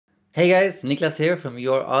Hey guys, Niklas here from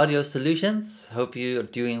Your Audio Solutions. Hope you are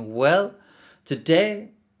doing well.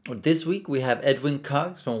 Today, or this week, we have Edwin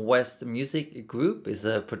Cox from West Music Group. It's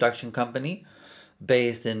a production company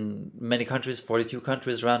based in many countries, 42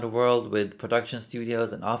 countries around the world, with production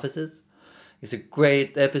studios and offices. It's a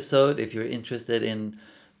great episode if you're interested in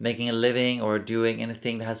making a living or doing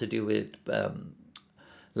anything that has to do with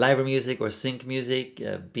live music or sync music,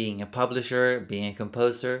 being a publisher, being a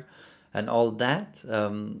composer, and all that.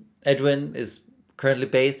 Edwin is currently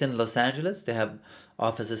based in Los Angeles. They have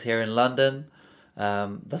offices here in London.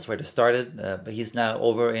 That's where they started, but he's now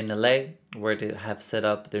over in LA, where they have set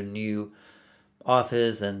up their new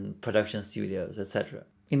office and production studios, etc.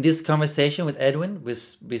 In this conversation with Edwin,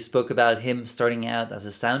 we spoke about him starting out as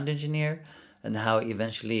a sound engineer and how he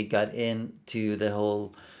eventually got into the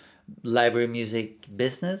whole library music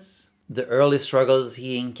business, the early struggles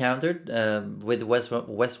he encountered with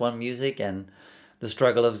West One Music, and the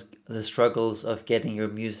struggles of getting your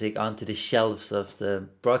music onto the shelves of the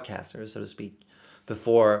broadcasters, so to speak,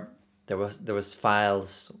 before there was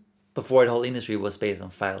files, before the whole industry was based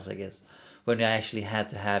on files, I guess, when you actually had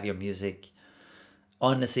to have your music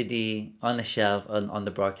on a CD, on a shelf, on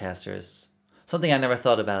the broadcasters. Something I never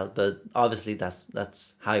thought about, but obviously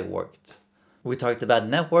that's how it worked. We talked about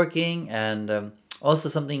networking, and also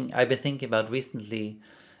something I've been thinking about recently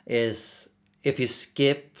is if you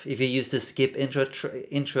use the skip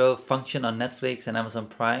intro function on Netflix and Amazon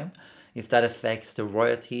Prime, if that affects the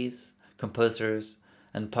royalties composers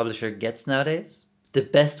and publisher gets nowadays. The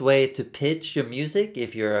best way to pitch your music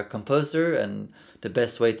if you're a composer, and the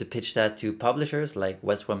best way to pitch that to publishers like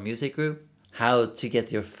West One Music Group, how to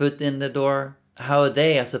get your foot in the door, how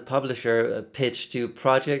they as a publisher pitch to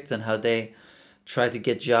projects, and how they try to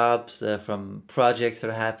get jobs from projects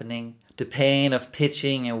that are happening. The pain of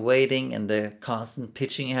pitching and waiting, and the constant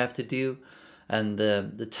pitching you have to do, and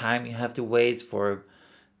the time you have to wait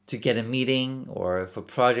to get a meeting or for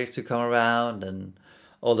projects to come around, and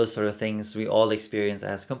all those sort of things we all experience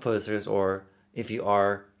as composers, or if you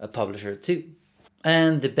are a publisher too.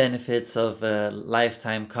 And the benefits of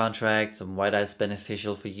lifetime contracts and why that's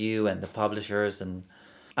beneficial for you and the publishers. And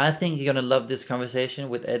I think you're going to love this conversation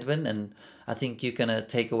with Edwin, and I think you're going to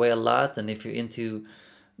take away a lot. And if you're into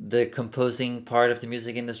the composing part of the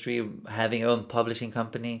music industry, having your own publishing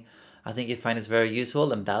company, I think you find it's very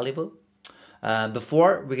useful and valuable.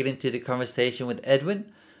 Before we get into the conversation with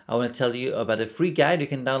Edwin, I want to tell you about a free guide you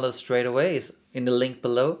can download straight away. It's in the link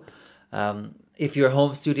below. If you're a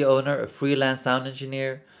home studio owner, a freelance sound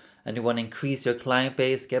engineer, and you want to increase your client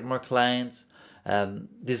base, get more clients,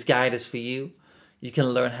 this guide is for you. You can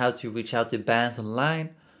learn how to reach out to bands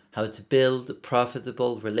online, how to build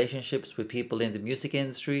profitable relationships with people in the music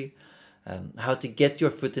industry, how to get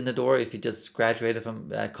your foot in the door if you just graduated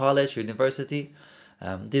from college or university.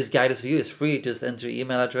 This guide is for you. It's free. Just enter your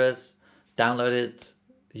email address, download it,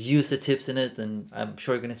 use the tips in it, and I'm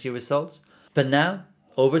sure you're going to see results. But now,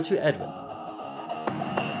 over to Edwin.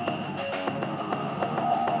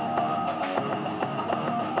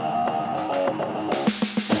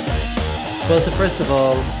 Well, so first of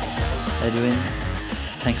all, Edwin,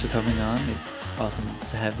 thanks for coming on. It's awesome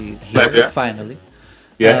to have you here. Pleasure. Finally.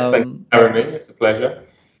 Yes, thanks for having me. It's a pleasure.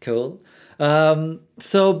 Cool.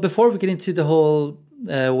 So before we get into the whole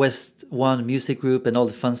West One Music Group and all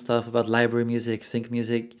the fun stuff about library music, sync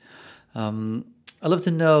music, I'd love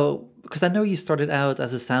to know, because I know you started out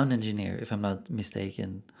as a sound engineer, if I'm not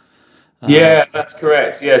mistaken. Yeah, that's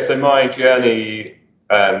correct. Yeah, so my journey,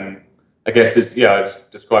 I guess is, I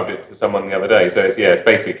just described it to someone the other day. So it's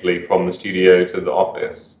basically from the studio to the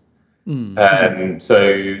office. So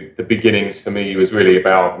the beginnings for me was really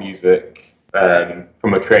about music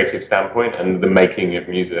from a creative standpoint and the making of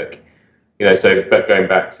music. But going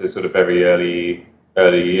back to sort of very early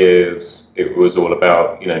years, it was all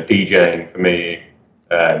about, DJing for me,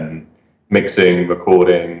 mixing,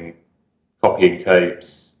 recording, copying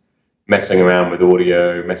tapes, messing around with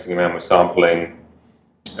audio, messing around with sampling,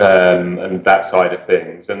 and that side of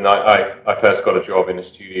things. And I first got a job in a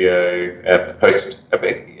studio,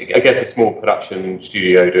 I guess a small production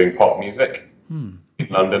studio doing pop music in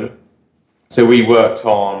London. So we worked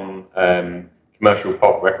on commercial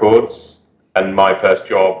pop records. And my first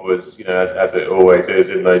job was, as it always is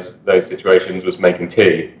in those situations, was making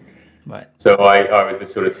tea. Right. So I was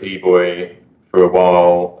this sort of tea boy for a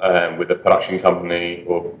while with a production company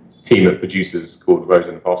or team of producers called Rose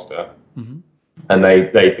and Foster. Mm-hmm. And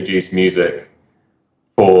they produced music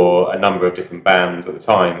for a number of different bands at the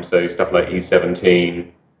time. So stuff like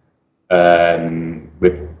E17.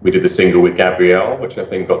 We did the single with Gabrielle, which I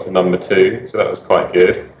think got to #2. So that was quite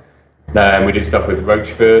good. We did stuff with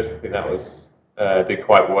Roachford. I think that was did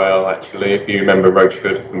quite well actually. If you remember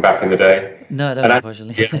Roachford from back in the day, No, I don't, and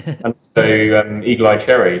unfortunately. and so Eagle Eye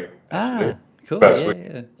Cherry actually. Ah, cool. About Yeah,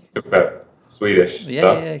 Swedish, yeah. talk about Swedish Yeah,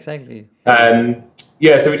 stuff. yeah, exactly.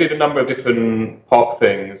 Yeah, so we did a number of different pop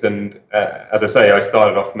things, and as I say, I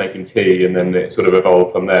started off making tea, and then it sort of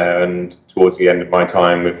evolved from there. And towards the end of my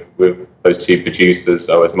time with those two producers,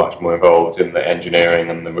 I was much more involved in the engineering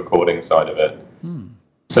and the recording side of it.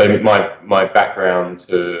 So my background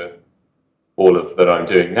to all of that I'm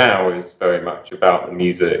doing now is very much about the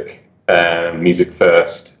music, music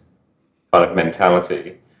first kind of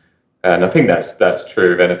mentality. And I think that's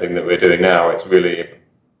true of anything that we're doing now. It's really,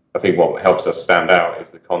 I think what helps us stand out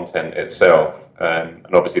is the content itself. And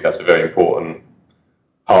obviously that's a very important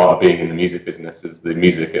part of being in the music business is the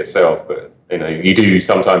music itself. But, you know, you do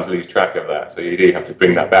sometimes lose track of that. So you do have to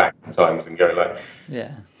bring that back sometimes and go like,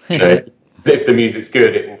 Yeah. you know, if the music's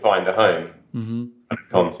good, it will find a home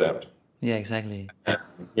concept. Yeah, exactly.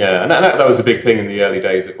 Yeah, and that was a big thing in the early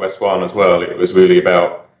days of West One as well. It was really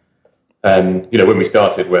about, you know, when we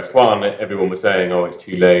started West One, everyone was saying, "Oh, it's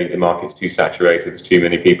too late. The market's too saturated. There's too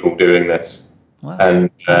many people doing this," Wow.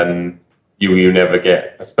 and you never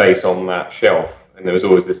get a space on that shelf. And there was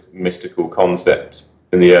always this mystical concept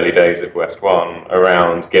in the early days of West One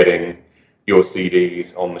around getting your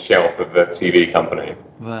CDs on the shelf of a TV company.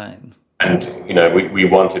 Right. And you know, we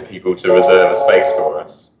wanted people to reserve a space for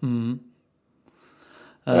us.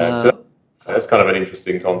 So that's kind of an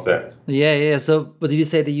interesting concept. Yeah, yeah. So, but did you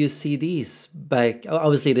say they use CDs back?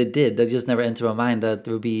 Obviously, they did. That just never entered my mind that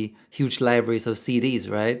there would be huge libraries of CDs,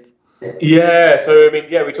 right? Yeah. So, I mean,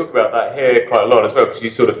 yeah, we talk about that here quite a lot as well, because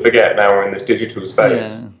you sort of forget now we're in this digital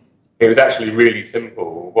space. Yeah. It was actually really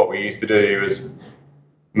simple. What we used to do was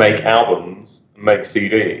make albums, make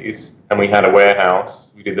CDs, and we had a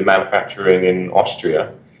warehouse. We did the manufacturing in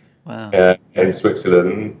Austria, in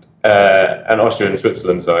Switzerland, and Austria and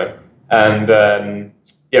Switzerland, sorry. And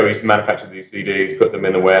yeah, we used to manufacture these CDs, put them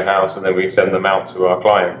in a warehouse, and then we'd send them out to our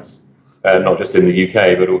clients, not just in the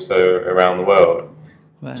UK, but also around the world.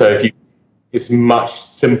 Right. So it's a much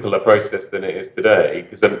simpler process than it is today,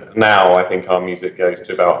 because now I think our music goes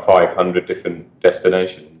to about 500 different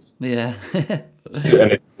destinations. Yeah.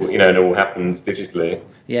 And it's, you know, and it all happens digitally.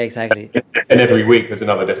 Yeah, exactly. And every week there's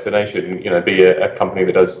another destination, you know, be a company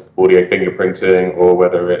that does audio fingerprinting, or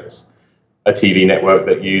whether it's a TV network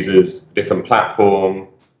that uses a different platform,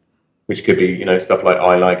 which could be, you know, stuff like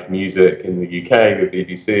I Like Music in the UK with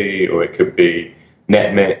BBC, or it could be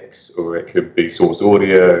Netmix, or it could be Source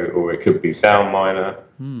Audio, or it could be Soundminer.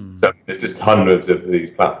 So there's just hundreds of these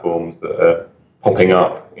platforms that are popping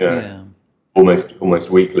up, you know, almost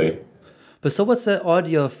weekly. But so what's the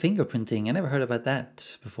audio fingerprinting? I never heard about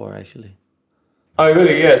that before, actually. Oh,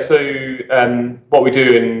 really? Yeah. So what we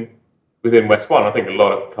do within West One, I think a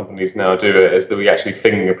lot of companies now do it, is that we actually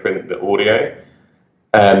fingerprint the audio,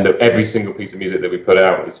 and that every single piece of music that we put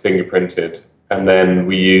out is fingerprinted, and then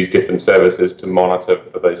we use different services to monitor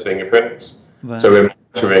for those fingerprints. Right. So we're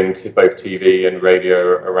monitoring both TV and radio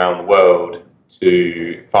around the world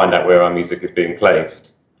to find out where our music is being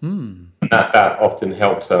placed. And that often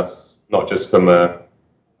helps us, not just from a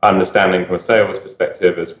understanding from a sales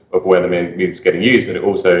perspective of where the music's getting used, but it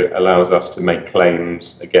also allows us to make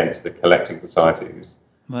claims against the collecting societies.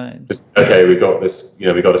 Right. Just, okay, we got this, you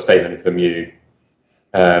know, we got a statement from you,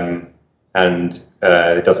 and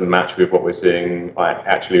it doesn't match with what we're seeing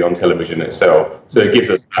actually on television itself. So it gives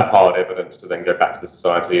us that hard evidence to then go back to the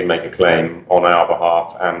society and make a claim on our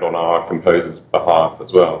behalf and on our composer's behalf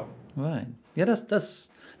as well. Right. Yeah,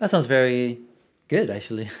 that sounds very good,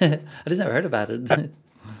 actually. I just never heard about it.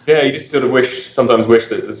 Yeah, you just sort of sometimes wish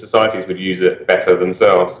that the societies would use it better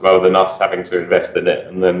themselves, rather than us having to invest in it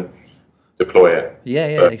and then deploy it. Yeah,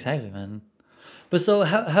 exactly, man. But so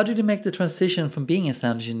how did you make the transition from being a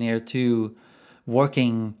sound engineer to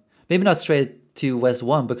working, maybe not straight to West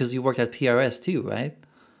One, because you worked at PRS too, right?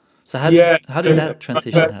 So how did that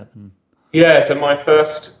transition happen? Yeah, so my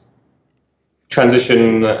first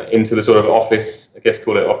transition into the sort of office, I guess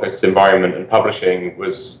call it office environment and publishing,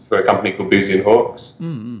 was for a company called Boozy & Hawkes.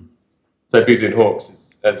 So Boozy &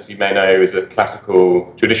 Hawkes, as you may know, is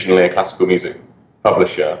traditionally a classical music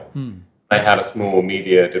publisher. They had a small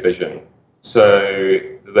media division. So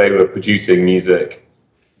they were producing music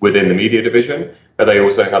within the media division, but they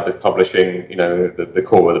also had this publishing, you know, the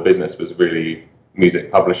core of the business was really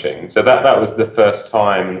music publishing. So that was the first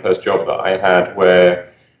time and the first job that I had where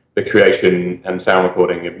the creation and sound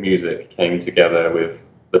recording of music came together with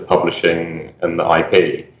the publishing and the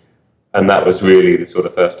IP. And that was really the sort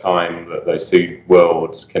of first time that those two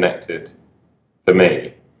worlds connected for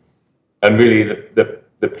me. And really the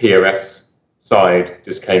PRS side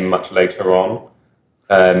just came much later on.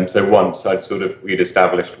 So once we'd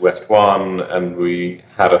established West One and we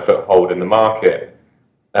had a foothold in the market,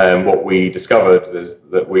 what we discovered is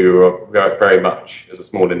that we were very much, as a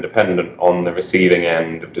small independent, on the receiving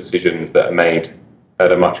end of decisions that are made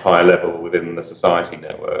at a much higher level within the society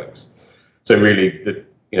networks. So really,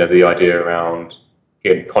 the idea around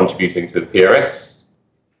contributing to the PRS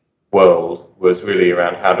world was really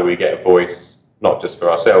around how do we get a voice, not just for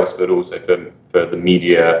ourselves, but also for the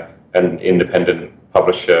media and independent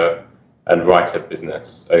publisher and writer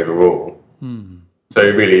business overall. So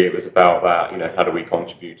really it was about that, how do we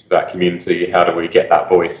contribute to that community? How do we get that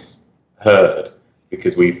voice heard?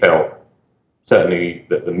 Because we felt certainly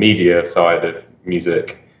that the media side of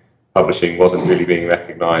music publishing wasn't really being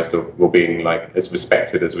recognized or being as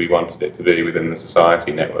respected as we wanted it to be within the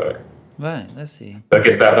society network. Right, I see. So I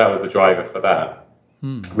guess that was the driver for that.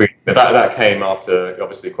 But that came after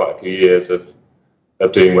obviously quite a few years of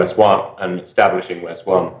doing West One and establishing West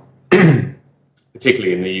One,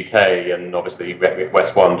 particularly in the UK, and obviously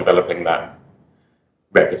West One developing that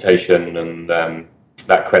reputation and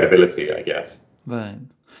that credibility, I guess. Right.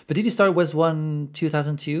 But did you start West One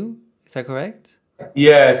 2002? Is that correct?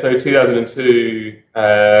 Yeah, so 2002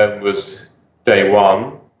 was day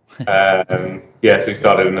one. So we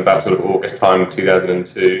started in about sort of August time of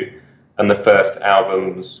 2002. And the first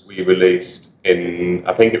albums we released in,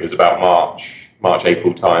 I think it was about March,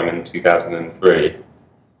 April time in 2003.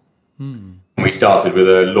 And we started with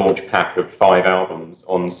a launch pack of 5 albums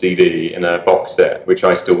on CD in a box set, which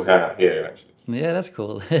I still have here, actually. Yeah, that's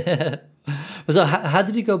cool. So how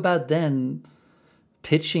did you go about then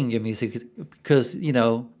pitching your music? Because,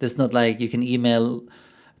 there's not like you can email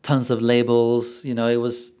tons of labels, it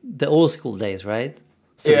was the old school days, right?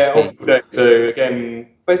 Old school days. So again,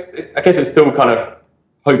 I guess it's still kind of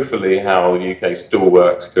hopefully how the UK still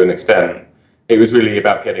works to an extent. It was really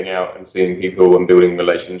about getting out and seeing people and building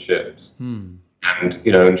relationships, and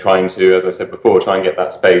and trying to, as I said before, try and get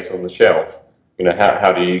that space on the shelf.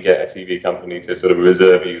 How do you get a TV company to sort of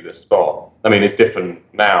reserve you the spot? I mean, it's different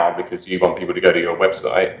now because you want people to go to your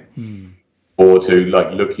website or to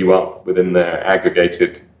look you up within their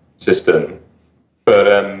aggregated system.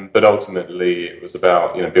 But ultimately, it was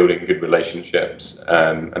about building good relationships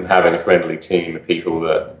and having a friendly team of people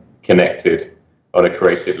that connected on a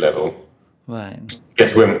creative level. Right. I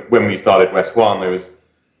guess when we started West One,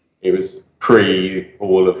 it was pre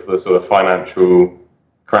all of the sort of financial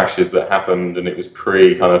crashes that happened, and it was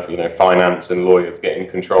pre kind of finance and lawyers getting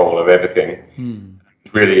control of everything.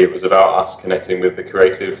 Really, it was about us connecting with the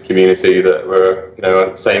creative community that were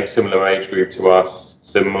similar age group to us,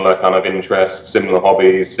 similar kind of interests, similar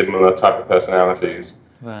hobbies, similar type of personalities.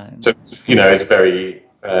 Right. So it's very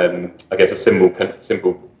I guess a simple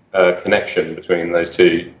connection between those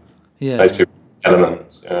two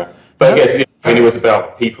elements. Yeah. But I guess it was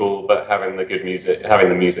about people, but having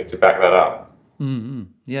the music to back that up. Mm-hmm.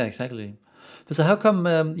 Yeah, exactly. So how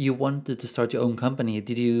come you wanted to start your own company?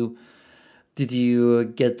 Did you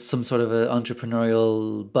get some sort of an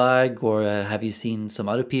entrepreneurial bug, or have you seen some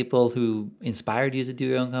other people who inspired you to do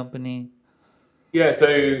your own company? Yeah, so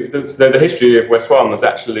the history of West One,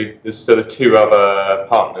 there's 2 other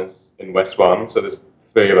partners in West One, so there's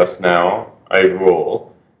 3 of us now overall.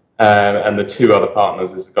 And the 2 other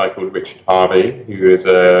partners is a guy called Richard Harvey, who is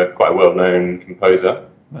quite a well-known composer.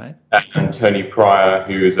 Right. And Tony Pryor,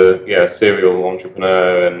 who is a serial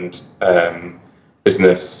entrepreneur and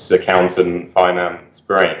business accountant, finance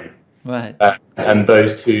brain. Right. And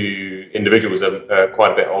those 2 individuals are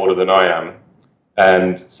quite a bit older than I am.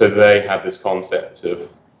 And so they had this concept of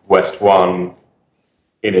West One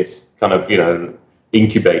in its kind of,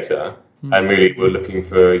 incubator. And really were looking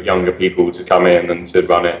for younger people to come in and to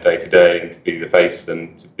run it day to day and to be the face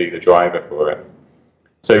and to be the driver for it.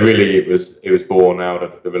 So really it was born out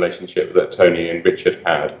of the relationship that Tony and Richard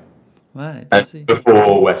had. Right. And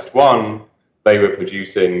before West One, they were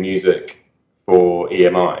producing music for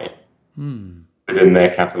EMI within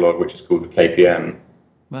their catalogue, which is called KPM.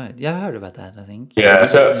 Right. Yeah, I heard about that, I think. Yeah,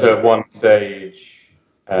 so at one stage,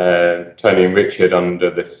 Tony and Richard,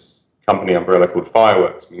 under this company umbrella called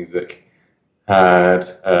Fireworks Music, had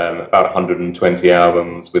about 120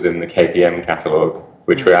 albums within the KPM catalogue,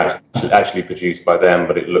 which were actually produced by them,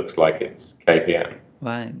 but it looks like it's KPM.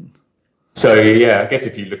 Right. So, yeah, I guess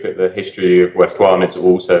if you look at the history of West One, it's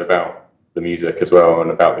also about the music as well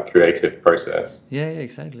and about the creative process. Yeah,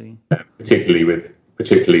 exactly.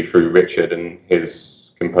 Particularly through Richard and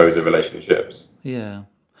his composer relationships. Yeah.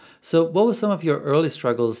 So what were some of your early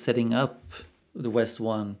struggles setting up the West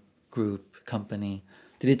One group company?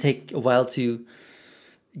 Did it take a while to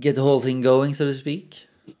get the whole thing going, so to speak?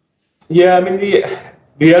 Yeah, I mean,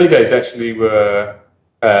 the early days actually were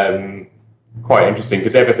quite interesting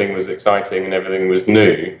because everything was exciting and everything was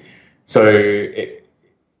new. So,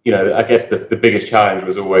 I guess the biggest challenge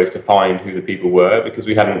was always to find who the people were, because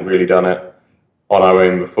we hadn't really done it on our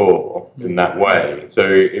own before in that way. So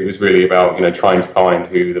it was really about, trying to find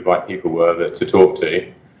who the right people were to talk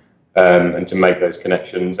to, and to make those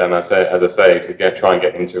connections. And as I say, to try and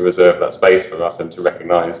get them to reserve that space for us and to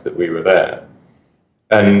recognise that we were there.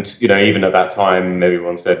 And, even at that time,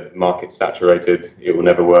 everyone said the market's saturated, it will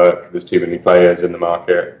never work, there's too many players in the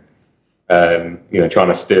market, trying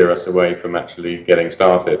to steer us away from actually getting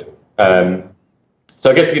started. So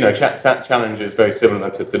I guess, challenge is very similar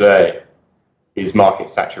to today, is market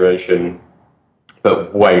saturation,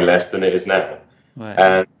 but way less than it is now.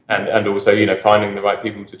 Right. And also, finding the right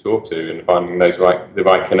people to talk to and finding the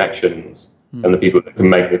right connections and the people that can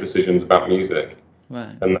make the decisions about music.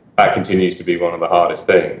 Right. And that continues to be one of the hardest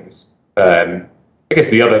things. I guess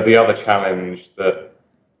the other challenge that,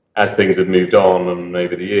 as things have moved on and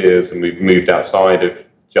over the years, and we've moved outside of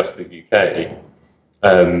just the UK,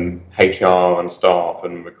 HR and staff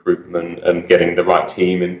and recruitment and getting the right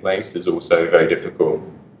team in place is also very difficult.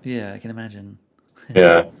 Yeah, I can imagine.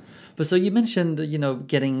 Yeah. But so you mentioned,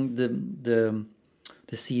 getting the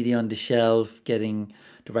CD on the shelf, getting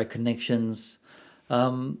the right connections.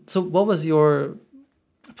 So what was your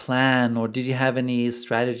plan, or did you have any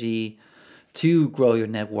strategy to grow your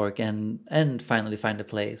network and finally find a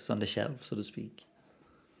place on the shelf, so to speak?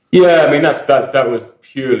 Yeah, I mean that was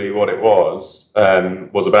purely what it was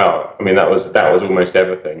about. I mean that was almost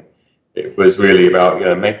everything. It was really about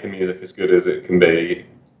make the music as good as it can be,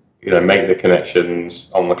 make the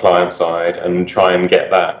connections on the client side and try and get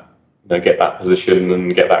that position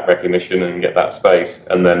and get that recognition and get that space,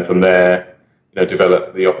 and then from there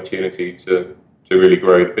develop the opportunity to really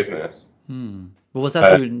grow the business. But was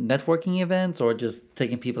that through networking events or just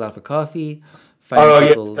taking people out for coffee?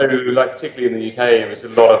 Yeah. So, particularly in the UK, it was a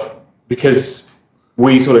lot of, because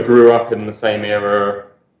we sort of grew up in the same era.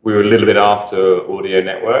 We were a little bit after Audio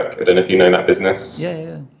Network. I don't know if you know that business.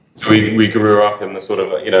 Yeah. So we grew up in the sort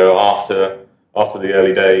of after the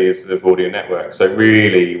early days of Audio Network. So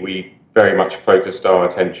really, we very much focused our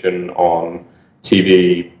attention on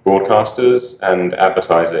TV broadcasters and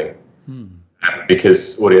advertising.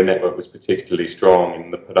 Because Audio Network was particularly strong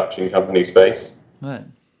in the production company space. Right.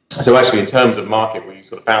 So actually, in terms of market, we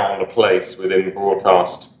sort of found a place within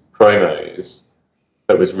broadcast promos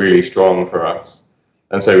that was really strong for us.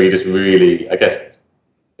 And so we just really, I guess,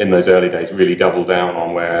 in those early days, really doubled down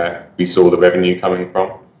on where we saw the revenue coming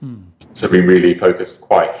from. So we really focused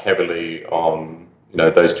quite heavily on,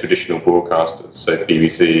 those traditional broadcasters. So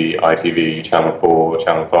BBC, ITV, Channel 4,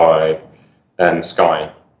 Channel 5, and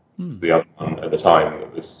Sky. The other one at the time.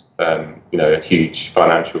 It was, a huge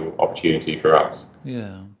financial opportunity for us.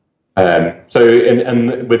 Yeah. So,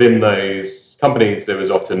 and within those companies, there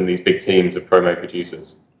was often these big teams of promo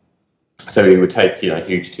producers. So we would take,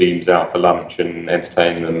 huge teams out for lunch and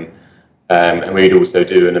entertain them. And we'd also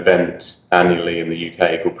do an event annually in the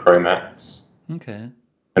UK called Promax. Okay.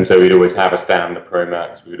 And so we'd always have a stand at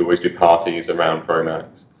Promax. We would always do parties around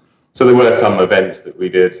Promax. So there were some events that we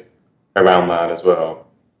did around that as well.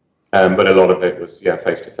 But a lot of it was,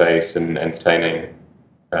 face-to-face and entertaining.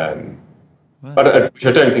 But which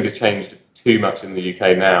I don't think has changed too much in the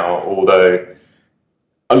UK now, although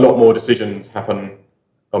a lot more decisions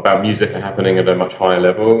about music are happening at a much higher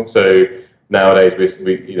level. So nowadays,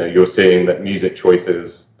 you're seeing that music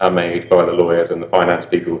choices are made by the lawyers and the finance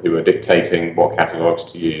people who are dictating what catalogs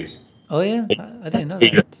to use. Oh yeah, I didn't know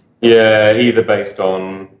that. Yeah, either based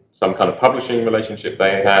on some kind of publishing relationship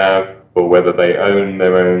they have, or whether they own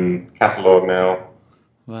their own catalog now,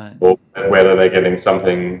 right, or whether they're getting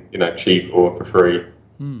something cheap or for free,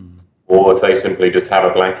 or if they simply just have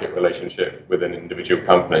a blanket relationship with an individual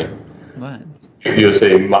company. Right. You're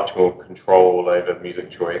seeing much more control over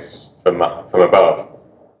music choice from above.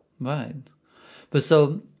 Right. But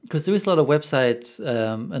so, because there is a lot of websites,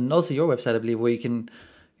 and also your website, I believe, where you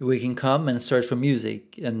can come and search for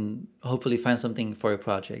music and hopefully find something for your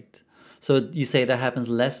project. So you say that happens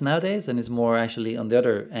less nowadays, and it's more actually on the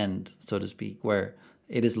other end, so to speak, where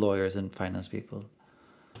it is lawyers and finance people.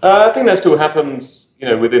 I think that still happens,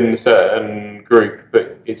 within a certain group,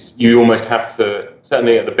 but you almost have to,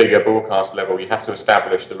 certainly at the bigger broadcast level, you have to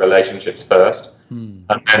establish the relationships first, and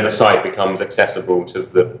then the site becomes accessible to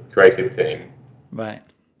the creative team. Right.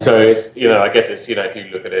 So it's, I guess it's, if you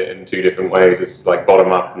look at it in two different ways, it's like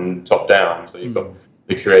bottom up and top down. So you've got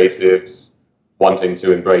the creatives wanting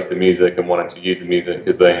to embrace the music and wanting to use the music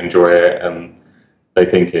because they enjoy it and they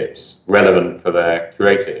think it's relevant for their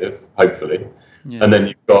creative, hopefully. Yeah. And then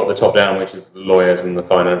you've got the top down, which is the lawyers and the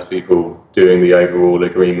finance people doing the overall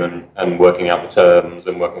agreement and working out the terms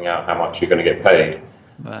and working out how much you're going to get paid.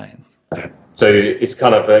 Right. So it's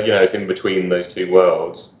kind of, it's in between those two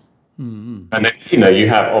worlds. Mm-hmm. And then, you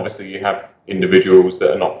have individuals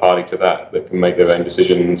that are not party to that can make their own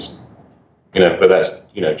decisions. But that's,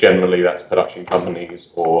 generally that's production companies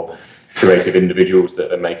or creative individuals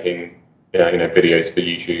that are making, videos for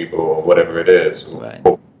YouTube or whatever it is, or Right.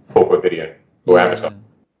 corporate video or advertising.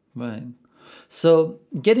 Right. So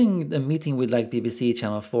getting a meeting with like BBC,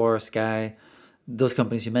 Channel 4, Sky, those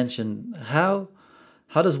companies you mentioned, how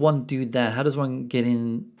does one do that? How does one get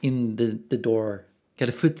in the door, get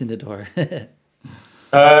a foot in the door?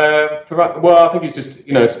 Well, I think it's just,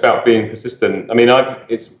 it's about being persistent. I mean,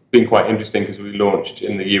 it's been quite interesting because we launched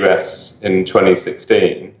in the US in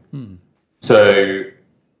 2016. So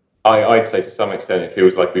I'd say to some extent it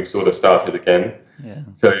feels like we've sort of started again. Yeah.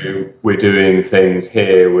 So we're doing things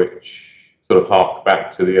here which sort of hark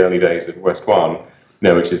back to the early days of West One,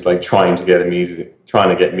 which is like trying to get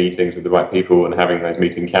meetings with the right people and having those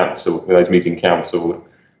meetings cancelled,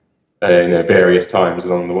 various times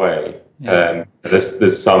along the way. Yeah.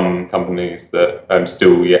 There's some companies that I'm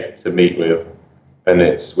still yet to meet with, and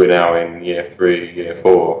we're now in year 3, year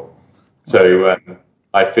 4. So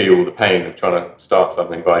I feel the pain of trying to start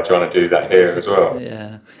something by trying to do that here as well.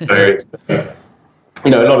 Yeah. So it's, a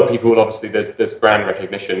lot of people, obviously there's brand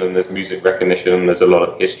recognition and there's music recognition and there's a lot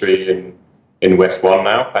of history in West One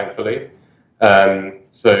now, thankfully.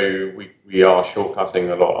 So we are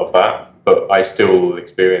shortcutting a lot of that, but I still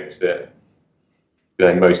experience it,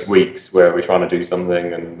 most weeks where we're trying to do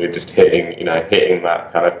something and we're just hitting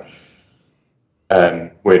that kind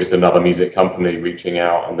of, we're just another music company reaching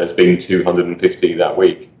out and there's been 250 that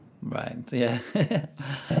week. Right. Yeah.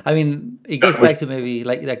 I mean, it goes back to maybe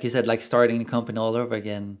like you said, like starting a company all over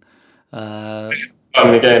again.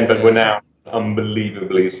 Starting again, but we're now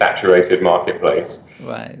unbelievably saturated marketplace.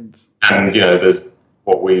 Right. And there's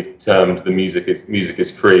what we've termed the music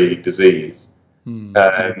is free disease.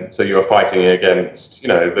 So you're fighting against,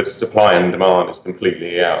 the supply and demand is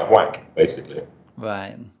completely out of whack, basically.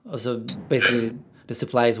 Right. Also, basically, the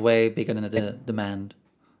supply is way bigger than the demand.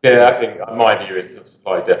 Yeah, I think my view is the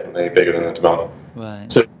supply is definitely bigger than the demand.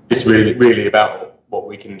 Right. So it's really about what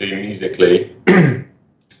we can do musically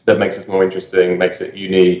that makes us more interesting, makes it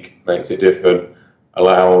unique, makes it different,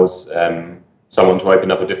 allows someone to open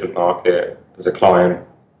up a different market as a client.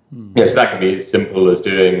 So that can be as simple as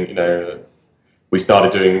doing, we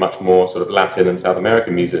started doing much more sort of Latin and South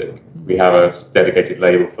American music. We have a dedicated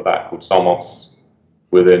label for that called Somos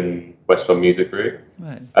within West One Music Group.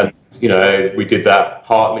 Right. And, we did that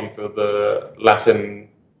partly for the Latin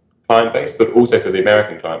client base, but also for the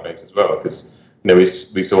American client base as well, because,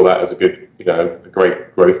 we saw that as a good, a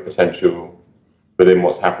great growth potential within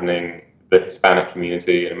what's happening, the Hispanic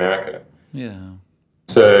community in America. Yeah.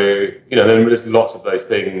 So, then there's lots of those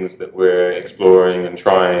things that we're exploring and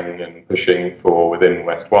trying and pushing for within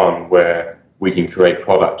West One, where we can create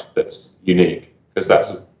product that's unique, because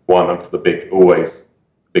that's one of the big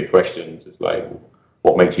questions. Is like,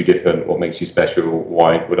 what makes you different? What makes you special?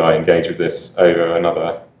 Why would I engage with this over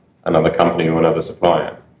another company or another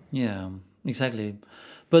supplier? Yeah, exactly.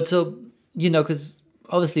 But so, because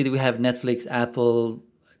obviously we have Netflix, Apple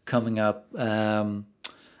coming up,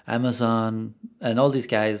 Amazon, and all these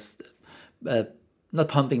guys not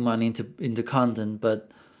pumping money into content, but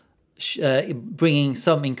bringing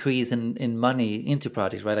some increase in money into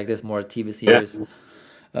projects, right? Like there's more TV series,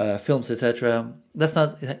 films, etc. Is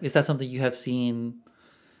that something you have seen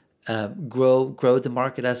grow the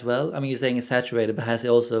market as well? I mean, you're saying it's saturated, but has it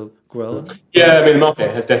also grown? Yeah, I mean, the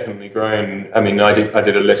market has definitely grown. I mean, I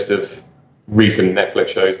did a list of recent Netflix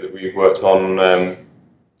shows that we've worked on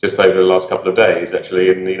just over the last couple of days, actually,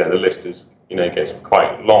 and the list is gets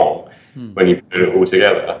quite long when you put it all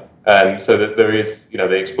together. So that there is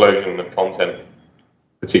the explosion of content,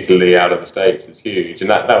 particularly out of the States, is huge, and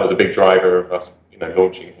that was a big driver of us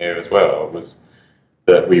launching here as well. Was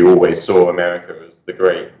that we always saw America as the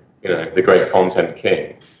great content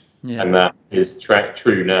king, and that is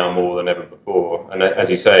true now more than ever before. And as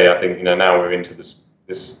you say, I think now we're into this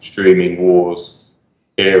streaming wars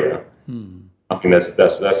era. I think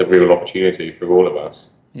that's a real opportunity for all of us.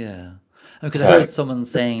 Yeah, because I heard someone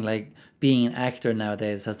saying like being an actor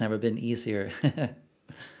nowadays has never been easier.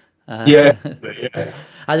 Yeah.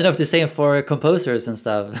 I don't know if the same for composers and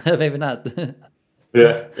stuff. Maybe not.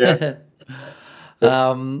 Yeah.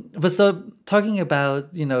 But so talking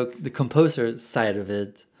about the composer side of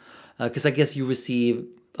it, because I guess you receive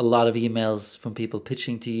a lot of emails from people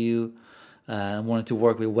pitching to you and wanting to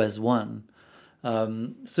work with West One.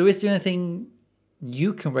 So is there anything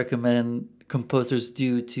you can recommend composers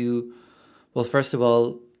do to, well, first of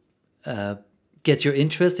all, uh, get your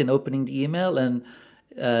interest in opening the email, and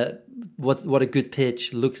uh, what a good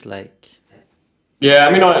pitch looks like. Yeah,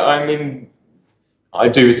 I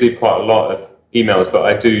do receive quite a lot of emails, but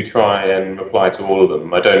I do try and reply to all of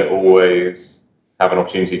them. I don't always have an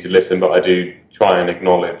opportunity to listen, but I do try and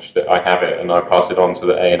acknowledge that I have it, and I pass it on to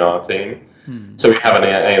the A&R team. So we have an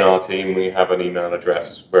A&R team, we have an email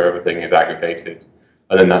address where everything is aggregated,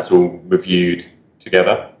 and then that's all reviewed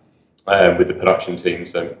together with the production team.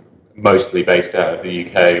 So mostly based out of the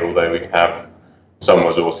UK, although we have some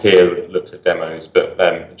resource here that looks at demos, but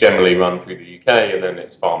generally run through the UK, and then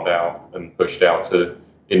it's farmed out and pushed out to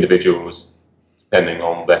individuals depending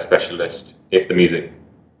on their specialist, if the music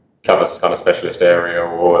covers kind of specialist area,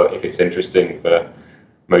 or if it's interesting for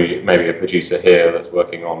maybe a producer here that's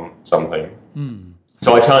working on something.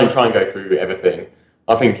 So I try and go through everything.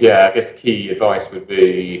 I think, I guess key advice would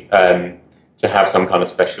be to have some kind of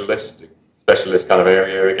specialist kind of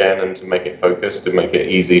area again, and to make it focused, to make it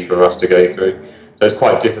easy for us to go through. So it's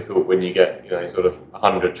quite difficult when you get, sort of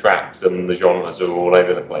 100 tracks and the genres are all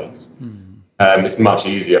over the place. It's much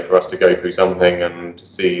easier for us to go through something and to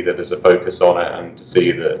see that there's a focus on it, and to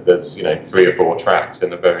see that there's 3 or 4 tracks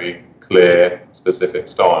in a very clear, specific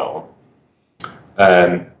style.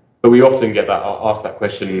 But we often get asked that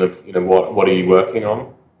question of, what are you working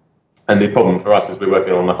on? And the problem for us is we're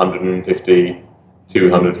working on 150,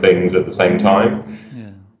 200 things at the same time.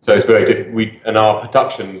 So it's very different. And our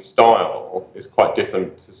production style is quite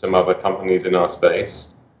different to some other companies in our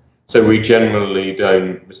space. So we generally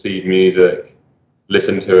don't receive music,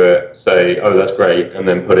 listen to it, say, oh, that's great, and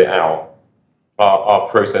then put it out. Our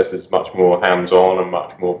process is much more hands-on and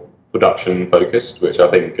much more production focused, which I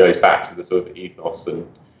think goes back to the sort of ethos and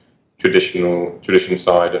tradition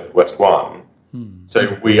side of West One.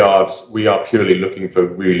 So we are purely looking for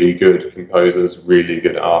really good composers, really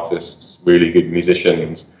good artists, really good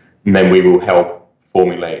musicians, and then we will help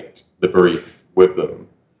formulate the brief with them,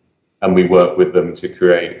 and we work with them to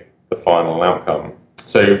create the final outcome.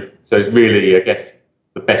 So it's really, I guess,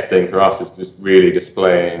 the best thing for us is just really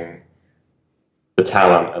displaying the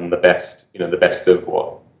talent and the best of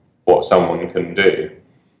what someone can do,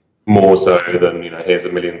 more so than here's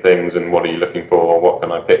a million things and what are you looking for, or what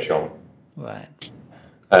can I pitch on. Right.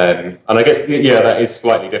 And I guess, that is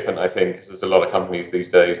slightly different, I think, because there's a lot of companies these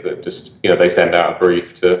days that just, they send out a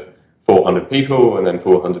brief to 400 people, and then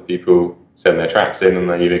 400 people send their tracks in, and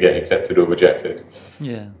they either get accepted or rejected.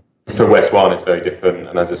 Yeah. For West One, it's very different.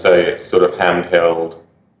 And as I say, it's sort of handheld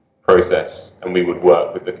process, and we would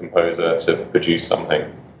work with the composer to produce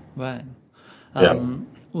something. Right.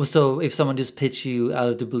 Well, so if someone just pitch you out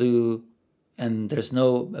of the blue and there's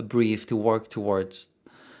no brief to work towards,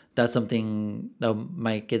 that's something that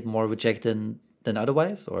might get more rejected than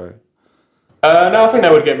otherwise, or? No, I think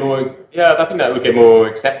that would get more. Yeah, I think that would get more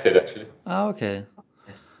accepted, actually. Oh, okay.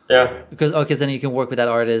 Yeah. Because then you can work with that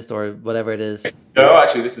artist or whatever it is. No,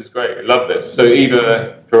 actually, this is great. I love this. So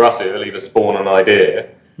either for us, it'll either spawn an idea,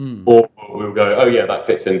 or we'll go, oh yeah, that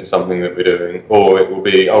fits into something that we're doing, or it will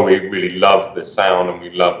be, oh, we really love this sound and we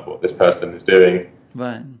love what this person is doing.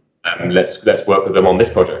 Right. Let's work with them on this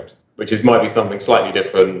project, which might be something slightly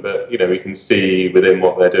different, but we can see within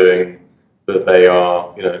what they're doing that they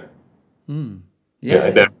are,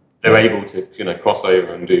 they're able to cross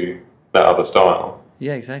over and do that other style.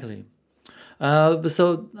 Yeah, exactly. But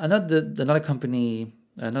so another company,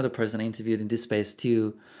 another person I interviewed in this space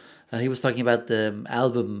too, he was talking about the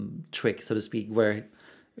album trick, so to speak, where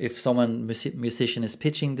if someone musician is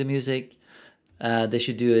pitching the music, they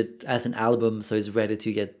should do it as an album, so it's ready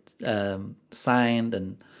to get signed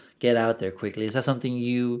and get out there quickly. Is that something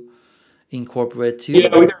you incorporate too?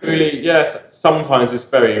 Yeah, we don't really. Yes, sometimes it's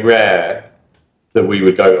very rare that we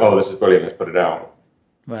would go, oh, this is brilliant, let's put it out.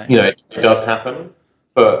 Right. It does happen,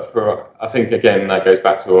 but I think again that goes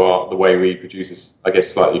back to the way we produce is, I guess,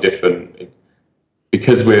 slightly different.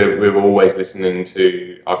 Because we're always listening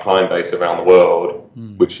to our client base around the world,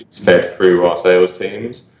 which is fed through our sales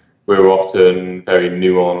teams. We're often very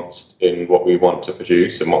nuanced in what we want to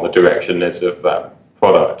produce and what the direction is of that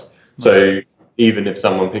product. So even if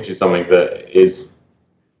someone pitches something that is,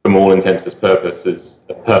 from all intents and purposes,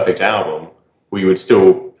 a perfect album, we would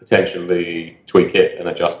still potentially tweak it and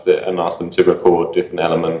adjust it and ask them to record different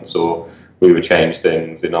elements, or we would change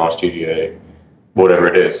things in our studio, whatever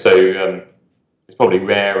it is. So it's probably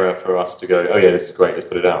rarer for us to go, oh yeah, this is great, let's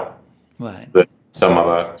put it out. Right. But some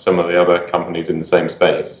of the other companies in the same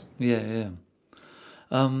space. Yeah.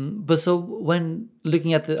 But so when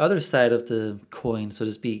looking at the other side of the coin, so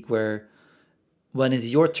to speak, where when it's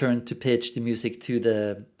your turn to pitch the music to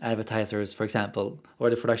the advertisers, for example, or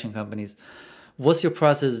the production companies, what's your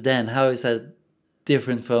process then? How is that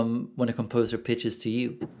different from when a composer pitches to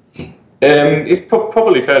you? It's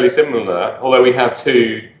probably fairly similar, although we have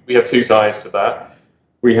two sides to that.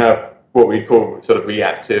 We have what we call sort of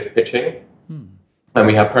reactive pitching, and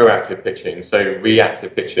we have proactive pitching. So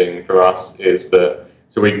reactive pitching for us is that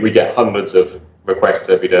we get hundreds of requests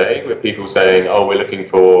every day with people saying, "Oh, we're looking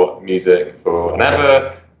for music for an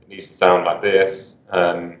advert. It needs to sound like this.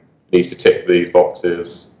 It needs to tick these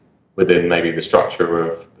boxes within maybe the structure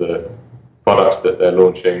of the product that they're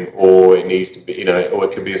launching, or it needs to be, or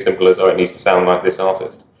it could be as simple as, oh, it needs to sound like this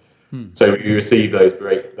artist." So we receive those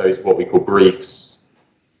what we call briefs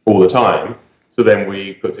all the time. So then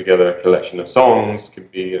we put together a collection of songs, could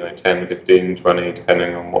be 10, 15, 20,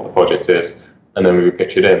 depending on what the project is, and then we would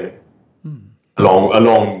pitch it in.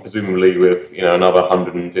 Along presumably with another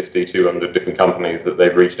 150, 200 different companies that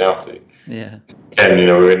they've reached out to. Yeah. And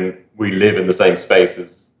we live in the same space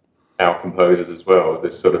as our composers as well.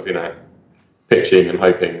 This sort of pitching and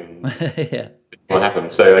hoping and Yeah. what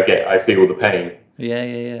happens. So I feel the pain.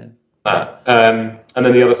 Yeah. And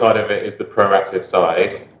then the other side of it is the proactive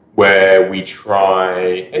side, where we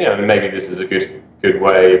try. Maybe this is a good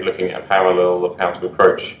way of looking at a parallel of how to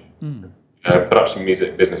approach a production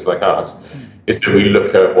music business like ours. Is that we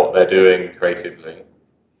look at what they're doing creatively.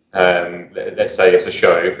 Let's say it's a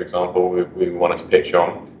show, for example, we wanted to pitch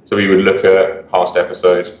on. So we would look at past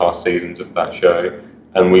episodes, past seasons of that show,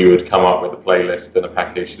 and we would come up with a playlist and a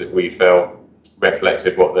package that we felt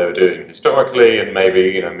reflected what they were doing historically, and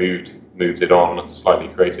maybe moved it on slightly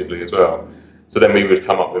creatively as well. So then we would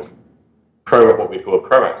come up with what we call a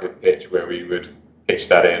proactive pitch, where we would pitch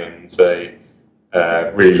that in and say,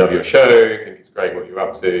 really love your show, think it's great what you're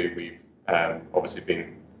up to. We've obviously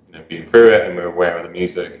been through it, and we're aware of the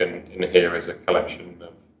music, and here is a collection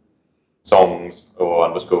of songs or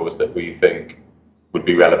underscores that we think would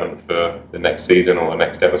be relevant for the next season or the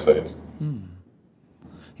next episodes.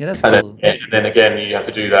 Yeah, that's cool. And then again, you have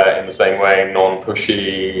to do that in the same way,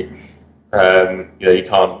 non-pushy. You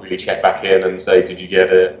can't really check back in and say, "Did you get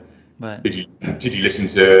it? Right. Did you listen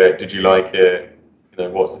to it? Did you like it?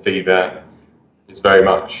 What's the feedback?" It's very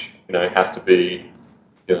much, it has to be,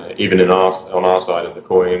 even on our side of the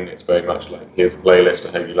coin, it's very much like, here's a playlist,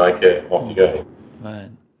 I hope you like it, off you go. Right.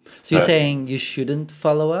 So you're saying you shouldn't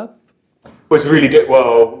follow up?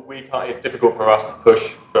 Well, we can't. It's difficult for us to push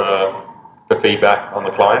for feedback on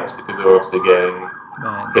the clients, because they're obviously getting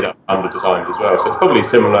hit up hundreds of times as well. So it's probably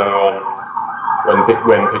similar on when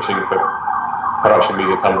pitching for production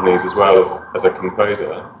music companies as well as a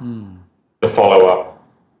composer. The follow up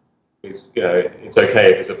is, it's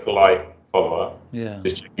okay if it's a polite follow up. Yeah.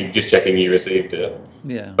 Just checking you received it.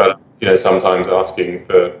 Yeah. But sometimes asking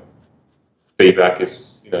for feedback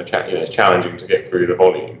is it's challenging to get through the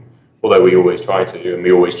volume. Although we always try to, and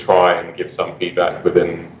we always try and give some feedback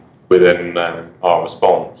within our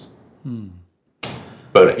response.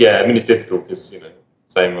 But yeah, it's difficult because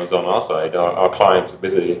same as on our side, our clients are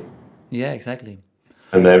busy. Yeah, exactly.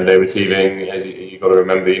 And they're receiving, as you got to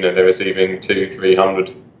remember, they're receiving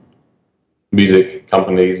 200-300 music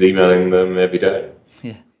companies emailing them every day.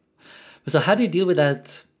 Yeah. So how do you deal with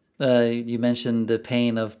that? You mentioned the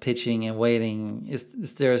pain of pitching and waiting.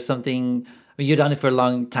 Is there something? You've done it for a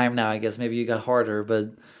long time now, I guess. Maybe you got harder,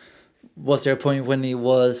 but was there a point when it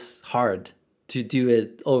was hard to do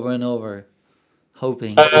it over and over,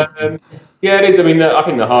 hoping? Yeah, it is. I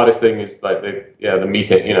think the hardest thing is like the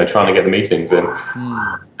meeting. Trying to get the meetings in.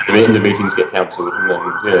 The meetings get cancelled, and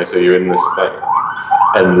then so you're in this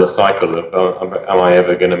endless cycle of am I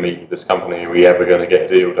ever going to meet with this company? Are we ever going to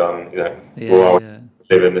get a deal done? Or are we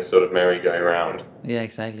live in this sort of merry-go-round? Yeah,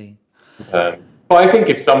 exactly. But I think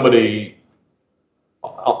if somebody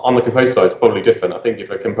on the composer side, it's probably different. I think if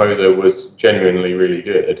a composer was genuinely really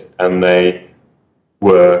good and they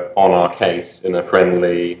were on our case in a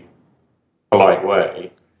friendly, polite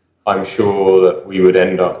way, I'm sure that we would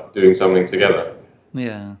end up doing something together.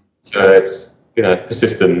 Yeah. So it's,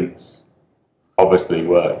 persistence obviously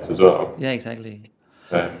works as well. Yeah, exactly.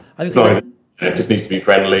 As long as it just needs to be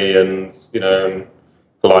friendly and, and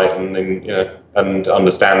polite and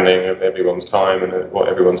understanding of everyone's time and what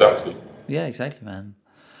everyone's up to. Yeah, exactly, man.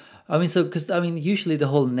 Usually the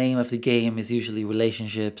whole name of the game is usually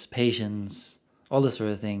relationships, patience, all this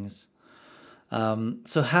sort of things.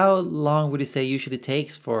 So how long would you say usually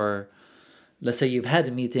takes for, let's say you've had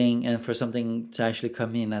a meeting and for something to actually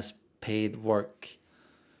come in as paid work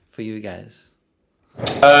for you guys?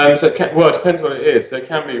 It depends what it is. So it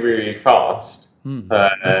can be really fast, and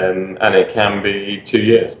it can be 2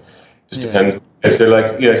 years. Just depends And so, like,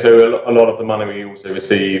 so a lot of the money we also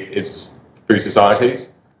receive is through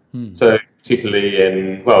societies. So particularly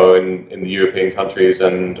in the European countries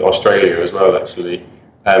and Australia as well, actually,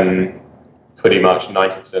 pretty much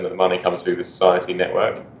 90% of the money comes through the society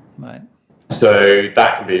network. Right. So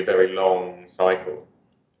that can be a very long cycle.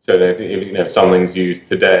 So if something's used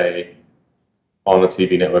today on a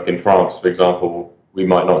TV network in France, for example, we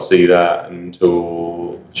might not see that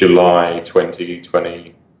until July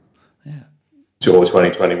 2020 or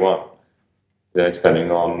 2021, depending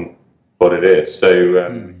on what it is.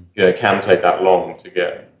 So it can take that long to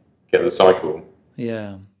get the cycle.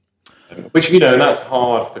 Yeah. Which, and that's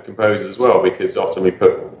hard for composers as well, because often we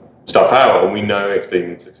put stuff out and we know it's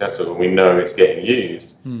being successful and we know it's getting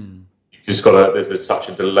used. You've just there's such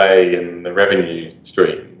a delay in the revenue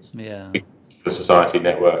streams. Yeah. The society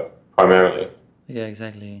network primarily. Yeah,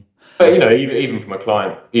 exactly. But, even from a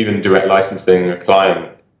client, even direct licensing a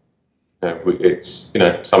client, it's,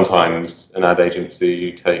 sometimes an ad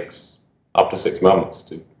agency takes up to 6 months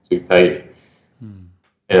to pay.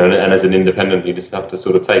 And as an independent, you just have to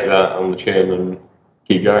sort of take that on the chin and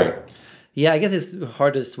keep going. Yeah, I guess it's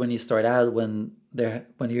hardest when you start out, when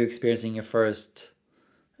you're experiencing your first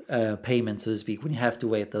payment, so to speak, when you have to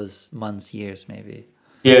wait those months, years, maybe.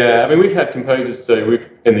 Yeah, I mean, we've had composers. So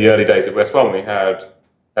in the early days of West One, we had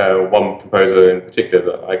one composer in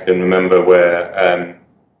particular that I can remember where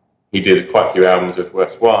he did quite a few albums with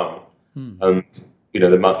West One, and he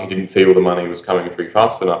didn't feel the money was coming through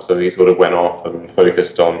fast enough, so he sort of went off and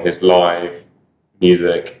focused on his live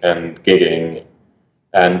music and gigging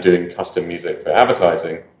and doing custom music for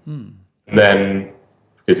advertising. And then,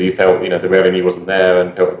 because he felt, the revenue wasn't there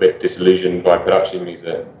and felt a bit disillusioned by production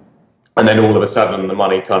music, and then all of a sudden the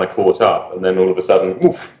money kind of caught up, and then all of a sudden,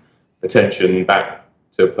 attention back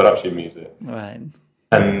to production music. Right.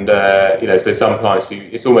 And, so some clients,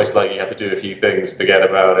 it's almost like you have to do a few things, forget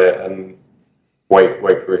about it, and wait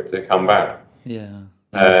for it to come back. Yeah.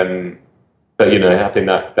 But I think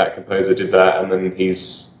that composer did that, and then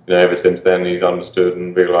he's ever since then he's understood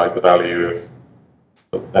and realised the value of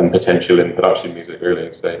and potential in production music,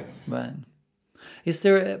 really. So. Right. Is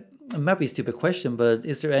there it might be a stupid question, but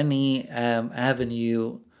is there any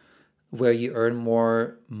avenue where you earn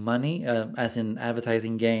more money, as in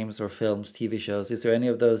advertising, games or films, TV shows? Is there any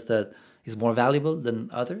of those that is more valuable than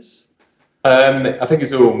others? I think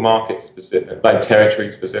it's all market specific, like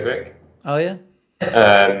territory specific. Oh yeah.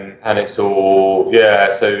 And it's all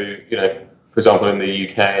So for example, in the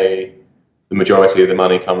UK, the majority of the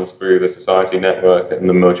money comes through the society network, and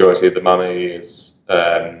the majority of the money is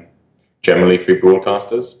generally through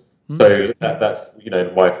broadcasters. So that's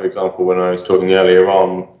why, for example, when I was talking earlier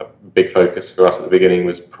on, a big focus for us at the beginning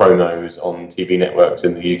was promos on TV networks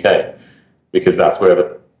in the UK, because that's where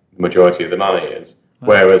the majority of the money is. Wow.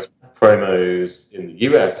 Whereas promos in the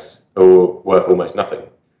US are worth almost nothing.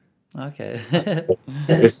 Okay.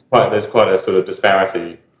 There's quite a sort of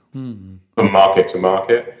disparity from market to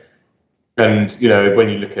market. And, when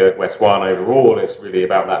you look at West One overall, it's really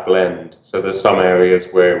about that blend. So there's some areas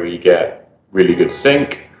where we get really good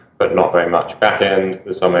sync, but not very much back end.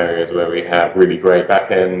 There's some areas where we have really great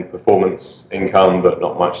back end performance income, but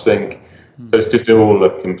not much sync. So it's just all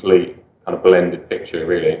a complete kind of blended picture,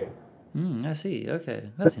 really. I see. Okay,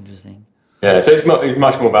 that's interesting. Yeah, so it's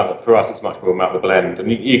much more about, for us, it's much more about the blend.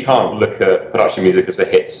 And you can't look at production music as a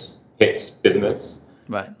hits business.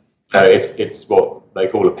 Right. It's what they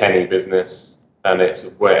call a penny business, and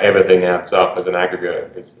it's where everything adds up as an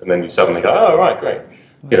aggregate. And then you suddenly go, oh, right, great.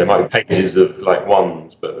 It might be pages of like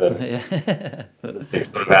ones, but then it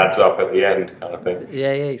sort of adds up at the end, kind of thing.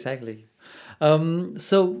 Yeah, exactly.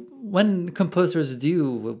 So when composers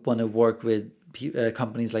do want to work with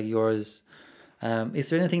companies like yours, is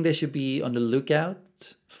there anything they should be on the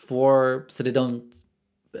lookout for, so they don't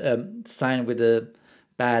sign with a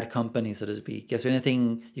bad company, so to speak? Is there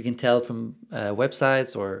anything you can tell from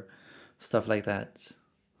websites or stuff like that?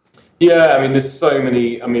 Yeah, I mean, there's so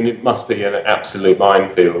many. I mean, it must be an absolute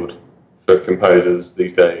minefield for composers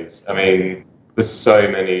these days. I mean, there's so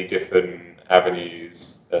many different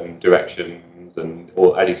avenues and directions, and,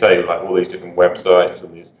 or as you say, like all these different websites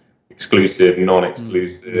and these exclusive,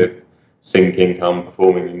 non-exclusive, sync income,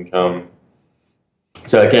 performing income.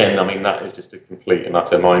 So again, I mean, that is just a complete and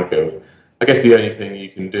utter minefield. I guess the only thing you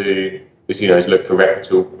can do is look for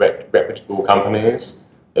reputable companies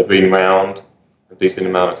that have been around a decent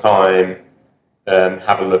amount of time,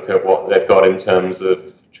 have a look at what they've got in terms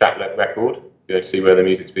of track record, to see where the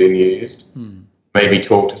music's being used. Maybe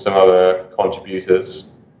talk to some other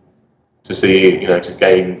contributors to see, to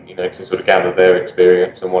gain, to sort of gather their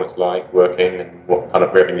experience and what it's like working and what kind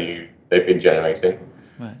of revenue they've been generating.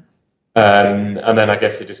 Right. And then I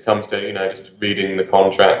guess it just comes to, just reading the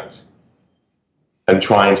contract and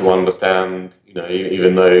trying to understand,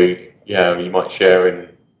 even though, you might share in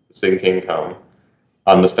sync income,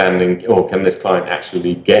 understanding, or can this client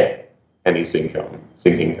actually get any sync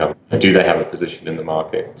income? And do they have a position in the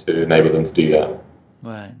market to enable them to do that?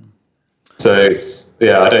 Right. So it's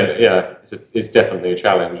it's definitely a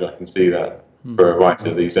challenge. I can see that for a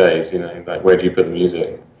writer these days. Like, where do you put the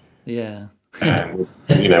music? Yeah. And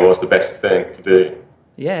what's the best thing to do?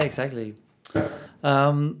 Yeah, exactly.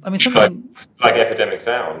 I mean, Like, something like Epidemic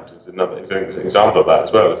Sound is another example of that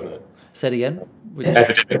as well, isn't it? said again. Which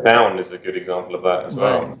Epidemic Sound is a good example of that as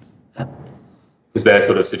right. well. Because they're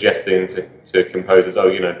sort of suggesting to composers,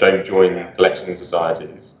 don't join collection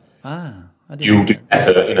societies. Ah, I didn't You'll know do that.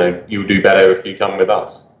 better. You'll do better if you come with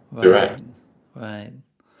us Right. direct. Right.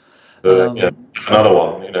 So it's another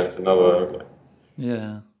one. It's another.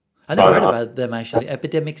 Yeah. I never heard Fine. about them actually.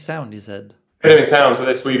 Epidemic Sound, you said. Epidemic Sound, so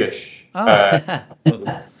they're Swedish Oh.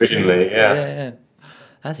 originally, Yeah, yeah. yeah.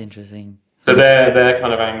 That's interesting. So their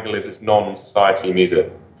kind of angle is it's non-society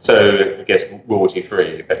music. So I guess royalty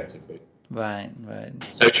free, effectively. Right, right.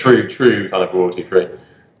 So true kind of royalty free.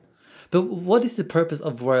 But what is the purpose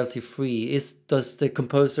of royalty free? Does the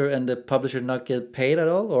composer and the publisher not get paid at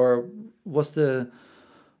all, or what's the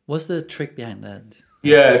trick behind that?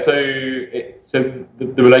 Yeah, so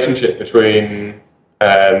the relationship between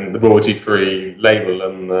the royalty-free label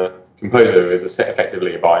and the composer is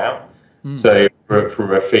effectively a buyout. So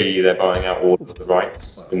for a fee, they're buying out all of the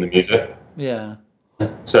rights in the music. Yeah.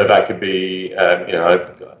 So that could be,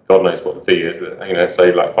 God knows what the fee is.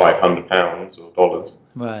 Say like £500 or dollars.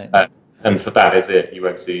 Right. And for that is it. You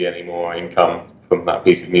won't see any more income from that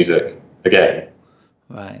piece of music again.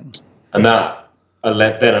 Right. And that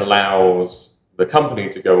then allows the company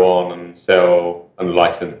to go on and sell and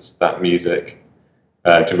license that music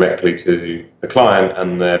directly to the client,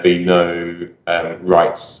 and there be no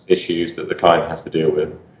rights issues that the client has to deal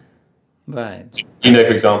with. Right.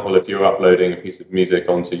 For example, if you're uploading a piece of music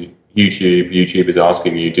onto YouTube, YouTube is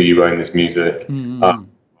asking you, do you own this music?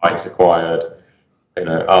 Rights acquired?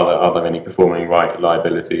 Are there any performing right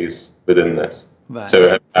liabilities within this? Right.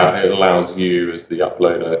 So it allows you as the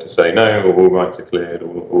uploader to say, no, all rights are cleared,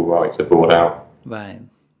 all rights are brought out. Right.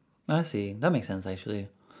 I see. That makes sense actually.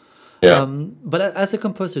 Yeah. But as a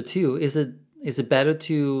composer too, is it better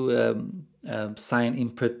to sign in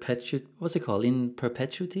perpetuity? What's it called? In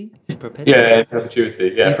perpetuity? In perpetuity? Yeah, in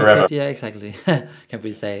perpetuity. Yeah, In forever. Yeah, exactly. Can't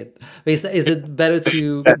really say it. But is it better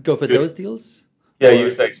to go for those deals? Yeah, you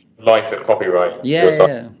would say life of copyright.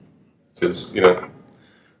 Yeah. Because,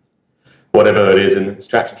 whatever it is in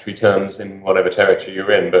statutory terms in whatever territory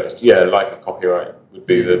you're in. But yeah, life of copyright would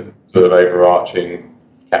be the sort of overarching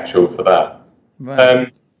catch-all for that. Right.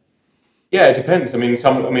 Yeah, it depends.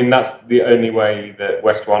 That's the only way that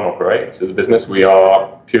West One operates as a business. We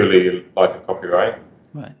are purely life of copyright.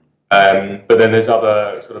 Right. But then there's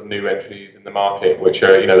other sort of new entries in the market, which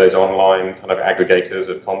are, those online kind of aggregators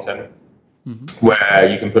of content, where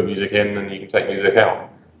you can put music in and you can take music out.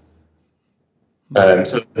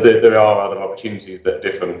 So there are other opportunities that are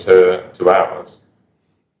different to ours.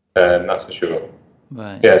 That's for sure.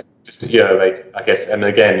 Right. Yes, I guess, and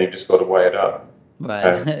again, you've just got to weigh it up.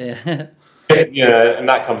 Right. Yeah. And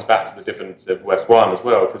that comes back to the difference of West One as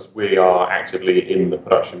well, because we are actively in the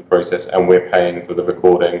production process and we're paying for the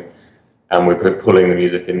recording and we're pulling the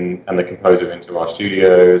music in and the composer into our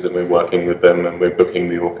studios and we're working with them and we're booking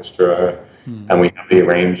the orchestra and we have the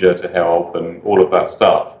arranger to help and all of that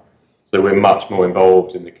stuff. So we're much more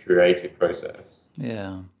involved in the creative process.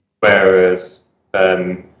 Yeah. Whereas,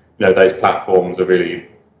 those platforms are really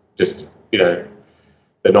just,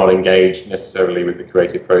 they're not engaged necessarily with the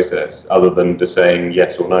creative process other than just saying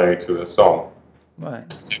yes or no to a song. Right.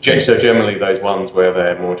 So generally those ones where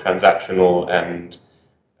they're more transactional and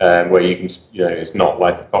where you can, it's not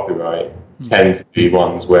life of copyright, tend to be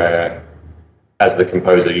ones where, as the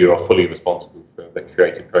composer, you are fully responsible for the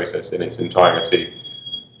creative process in its entirety.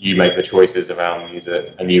 You make the choices around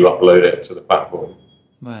music and you upload it to the platform.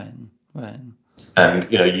 Right. Right. And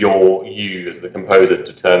you as the composer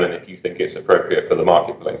determine if you think it's appropriate for the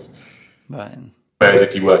marketplace. Right. Whereas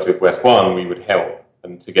if you worked with West One, we would help,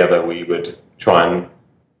 and together we would try and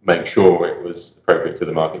make sure it was appropriate to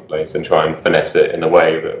the marketplace and try and finesse it in a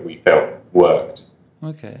way that we felt worked.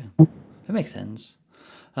 Okay, that makes sense.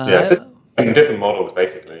 Different models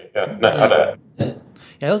basically. I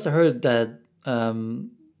also heard that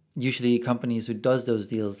usually companies who does those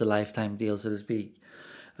deals, the lifetime deals, so to speak,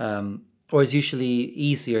 or it's usually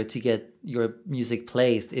easier to get your music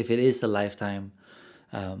placed if it is a lifetime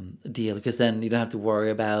deal, because then you don't have to worry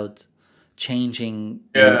about changing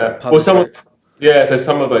Yeah. Well, publisher. so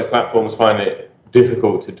some of those platforms find it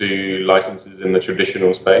difficult to do licenses in the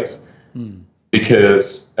traditional space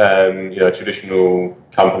because a traditional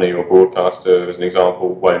company or broadcaster, as an example,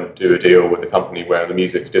 won't do a deal with a company where the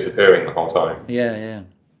music's disappearing the whole time. Yeah,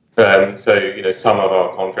 yeah. Some of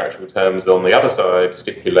our contractual terms on the other side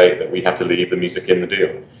stipulate that we have to leave the music in the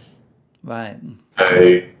deal. Right.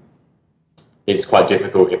 So it's quite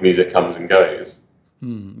difficult if music comes and goes.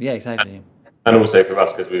 Yeah, exactly. And also for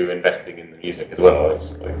us, because we were investing in the music as well,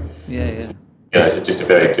 it's like, Yeah, yeah. it's just a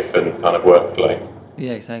very different kind of workflow.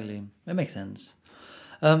 Yeah, exactly. That makes sense.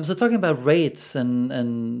 So talking about rates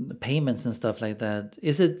and payments and stuff like that,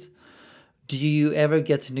 do you ever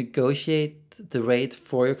get to negotiate the rate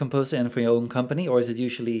for your composer and for your own company, or is it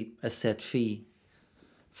usually a set fee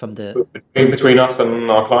from the? Between us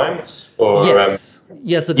and our clients, or Yes.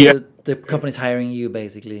 Yeah, so yeah, the company's hiring you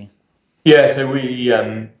basically. yeah. So we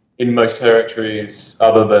in most territories,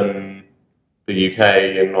 other than the UK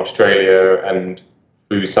and Australia, and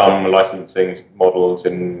through some licensing models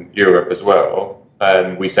in Europe as well,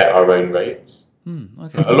 we set our own rates.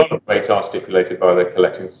 Okay. A lot of rates are stipulated by the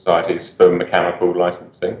collecting societies for mechanical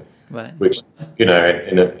licensing, Right. which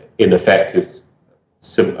in effect is,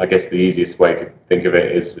 I guess the easiest way to think of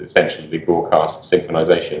it is essentially broadcast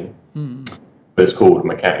synchronization. But it's called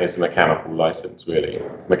it's a mechanical license, really,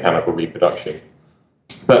 mechanical reproduction.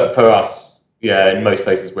 But for us, in most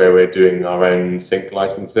places where we're doing our own sync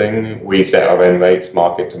licensing, we set our own rates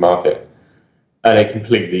market to market, and it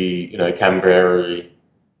completely, can vary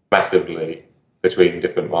massively between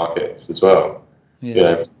different markets as well.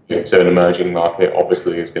 Yeah. So an emerging market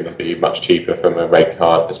obviously is going to be much cheaper from a rate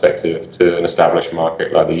card perspective to an established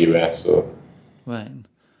market like the US or Right.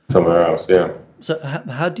 somewhere else. Yeah. So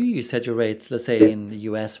how do you set your rates? Let's say in the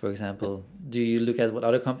US, for example, do you look at what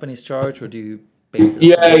other companies charge, or do you base it on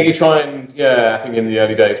Yeah, something? you try and I think in the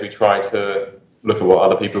early days we tried to look at what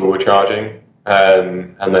other people were charging,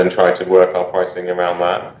 and then try to work our pricing around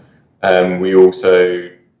that. We also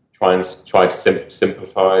try to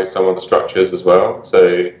simplify some of the structures as well.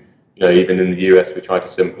 So even in the US, we try to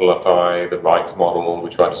simplify the rights model. We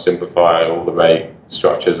try to simplify all the rate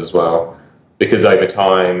structures as well, because over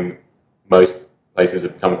time most places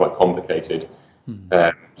have become quite complicated.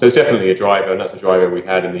 So it's definitely a driver, and that's a driver we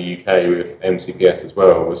had in the UK with MCPS as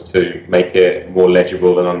well, was to make it more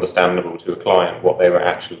legible and understandable to a client what they were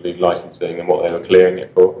actually licensing and what they were clearing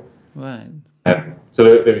it for. Right.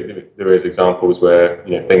 So there is examples where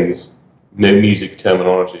music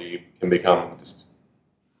terminology can become just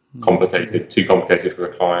complicated, too complicated for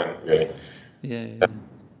a client, really. Yeah.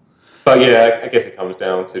 But I guess it comes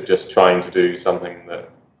down to just trying to do something that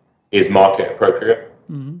is market appropriate.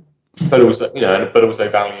 But also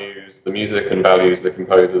values the music and values the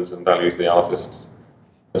composers and values the artists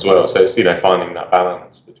as well. So it's finding that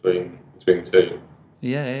balance between the two.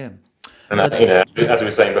 Yeah. And that, as we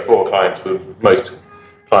were saying before, most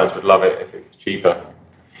clients would love it if it was cheaper.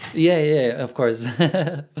 Yeah, of course.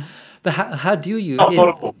 But how do you? Not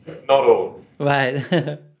all. Right.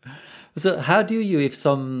 So how do you, if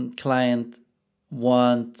some client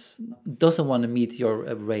doesn't want to meet your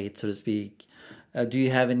rate, so to speak? Do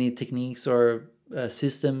you have any techniques or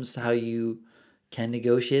systems how you can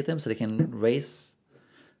negotiate them so they can raise?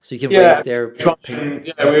 So you can raise their payment?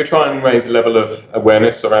 We were trying to raise a level of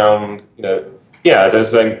awareness around, as I was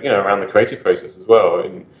saying, around the creative process as well,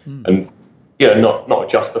 and not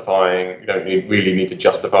justifying. You don't really need to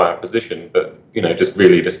justify a position, but just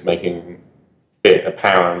making it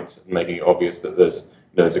apparent and making it obvious that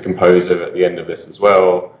there's a composer at the end of this as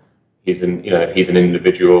well. He's an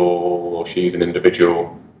individual, or she's an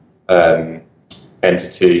individual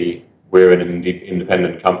entity. We're an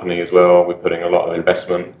independent company as well. We're putting a lot of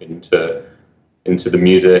investment into the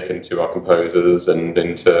music, into our composers, and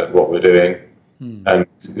into what we're doing. And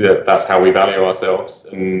that's how we value ourselves.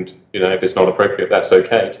 And if it's not appropriate, that's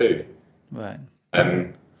okay too. Right.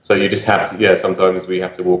 So you just have to. Sometimes we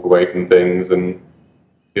have to walk away from things, and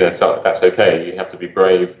so that's okay. You have to be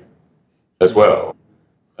brave as well,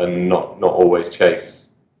 and not always chase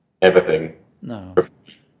everything. No.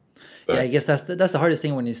 I guess that's the hardest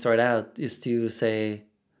thing when you start out, is to say,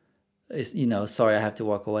 sorry, I have to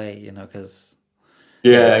walk away, because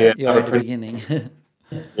you're at the beginning.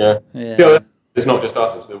 Yeah. It's not just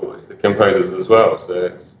us; it's the composers as well. So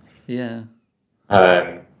it's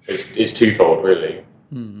it's twofold really.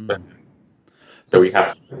 So we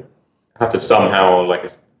have to somehow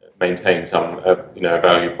maintain some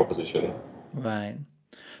value proposition. Right.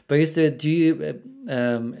 But do you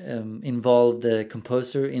involve the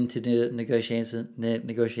composer into the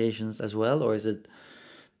negotiations as well, or is it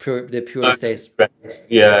the purely stays.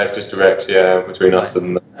 Yeah, it's just direct. Yeah, between us Right.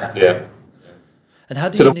 and yeah. And how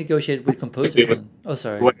do So you negotiate with the composers deal was, then? Oh, the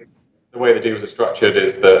sorry. way, the way the deals are structured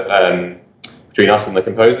is that between us and the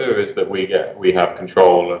composer is that we have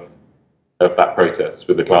control of that process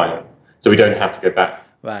with the client, so we don't have to go back.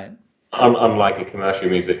 Right. Unlike a commercial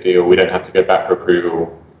music deal, we don't have to go back for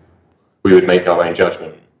approval. We would make our own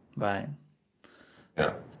judgment. Right.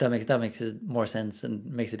 Yeah. That makes it more sense and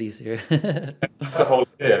makes it easier. That's the whole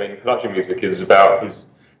idea. I mean, production music is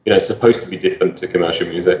it's supposed to be different to commercial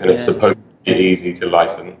music, and it's Yeah. supposed to be easy to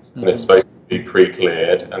license, and it's supposed to be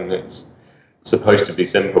pre-cleared, and it's supposed to be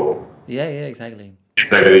simple. Yeah, exactly.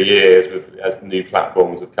 It's over the years, as the new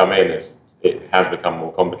platforms have come in, it has become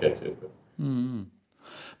more complicated.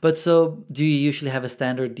 But so, do you usually have a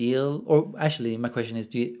standard deal? Or actually, my question is,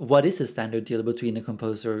 what is a standard deal between a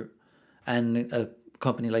composer and a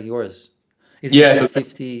company like yours? Is it Yeah, usually so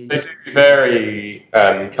 50? they do vary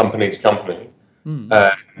company to company.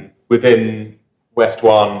 Within West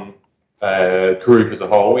One group as a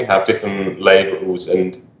whole, we have different labels,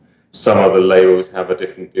 and some of the labels have a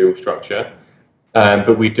different deal structure.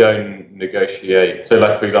 But we don't negotiate. So,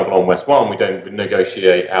 like for example, on West One, we don't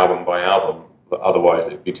negotiate album by album. Otherwise,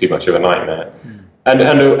 it'd be too much of a nightmare.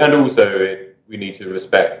 And also, we need to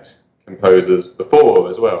respect composers before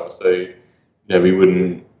as well. So, we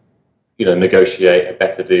wouldn't, negotiate a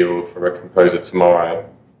better deal for a composer tomorrow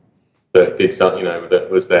that did something, that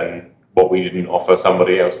was then what we didn't offer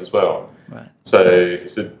somebody else as well. Right. So,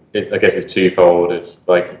 I guess it's twofold. It's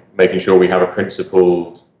like making sure we have a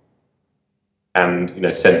principled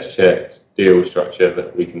and sense checked deal structure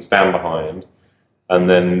that we can stand behind, and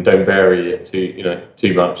then don't vary it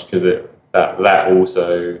too much, because that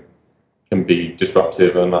also can be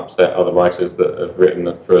disruptive and upset other writers that have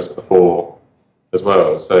written for us before as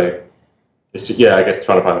well. So it's just, I guess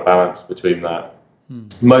trying to find a balance between that.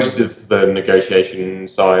 Most of the negotiation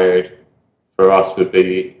side for us would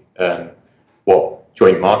be what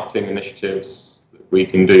joint marketing initiatives we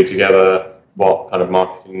can do together, what kind of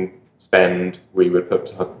marketing spend we would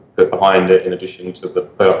put behind it in addition to the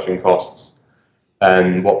production costs,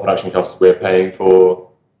 and what production costs we're paying for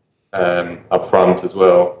up front as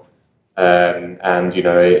well. And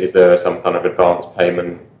is there some kind of advance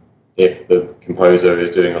payment if the composer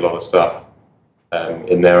is doing a lot of stuff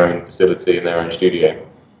in their own facility, in their own studio?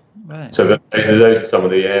 Right. So those are some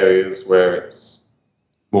of the areas where it's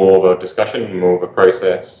more of a discussion, more of a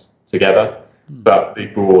process together, but the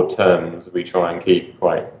broad terms we try and keep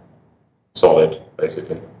quite solid,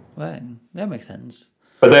 basically. Right. That makes sense.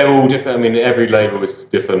 But they're all different. I mean, every label is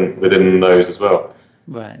different within those as well.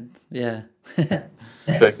 Right. Yeah.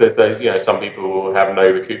 So some people have no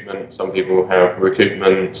recoupment, some people have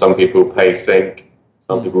recoupment, some people pay sync,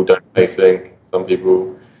 some people don't pay sync, some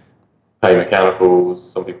people pay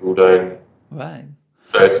mechanicals, some people don't. Right.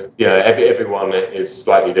 So everyone is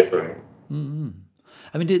slightly different.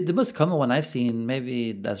 I mean, the most common one I've seen,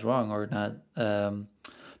 maybe that's wrong or not,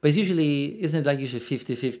 but it's usually, isn't it like usually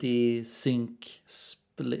 50-50 sync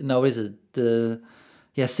split? No, is it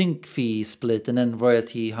sync fee split and then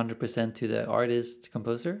royalty 100% to the artist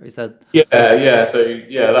composer? Is that? Yeah. So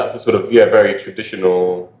that's a sort of very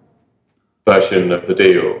traditional version of the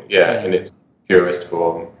deal. Yeah, in its purest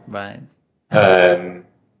form. Right.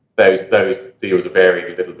 Those deals are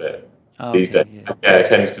varied a little bit these days. Yeah, it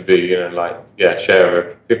tends to be share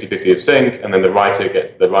of 50-50 of sync, and then the writer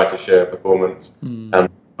gets the writer's share of performance, and the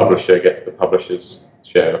publisher gets the publisher's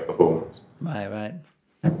share of performance. Right.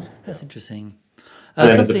 That's interesting.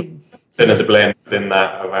 Then there's a blend within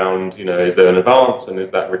that around, is there an advance, and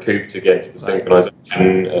is that recouped against the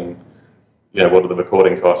synchronization, and what are the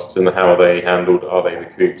recording costs, and how are they handled? Are they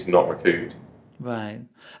recouped, not recouped? Right.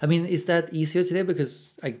 I mean, is that easier today?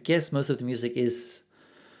 Because I guess most of the music is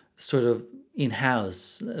sort of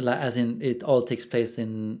in-house, as in it all takes place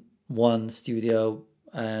in one studio,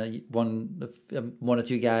 one or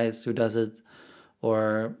two guys who does it,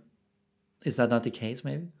 or is that not the case?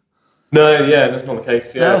 Maybe. No, that's not the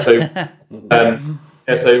case. Yeah, No.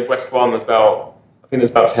 So West One, I think there's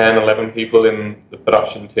about 10, 11 people in the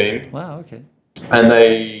production team. Wow. Okay. And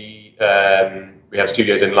we have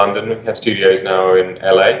studios in London. We have studios now in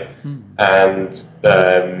LA, and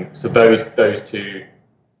so those two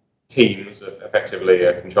teams have effectively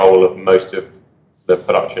a control of most of the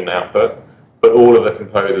production output. But all of the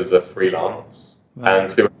composers are freelance. Right.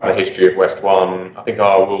 And throughout the history of West One, I think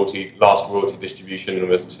our last royalty distribution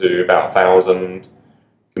was to about 1,000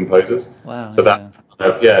 composers. Wow. So that's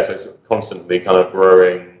so it's a constantly kind of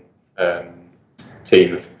growing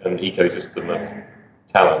team and ecosystem of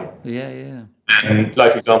talent. Yeah. And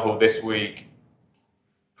like, for example, this week,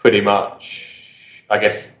 pretty much I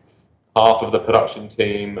guess half of the production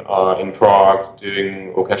team are in Prague doing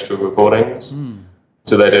orchestral recordings.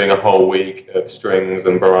 So they're doing a whole week of strings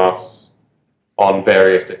and brass on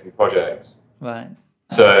various different projects. Right.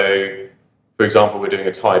 So, for example, we're doing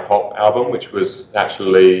a Thai pop album, which was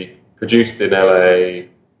actually produced in LA,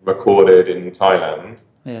 recorded in Thailand.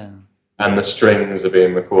 Yeah. And the strings are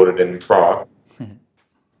being recorded in Prague.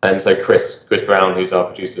 And so Chris Brown, who's our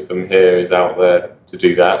producer from here, is out there to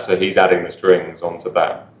do that. So he's adding the strings onto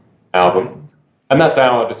that album. And that's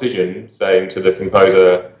our decision, saying to the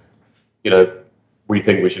composer, you know, we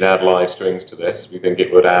think we should add live strings to this. We think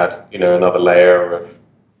it would add, you know, another layer of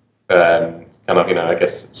kind of, you know, I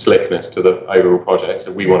guess, slickness to the overall project.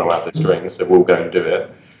 So we want to add the strings, so we'll go and do it.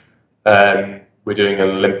 We're doing an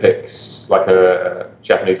Olympics, like a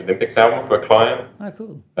Japanese Olympics album for a client. Oh,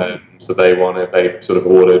 cool. So they sort of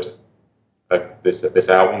ordered this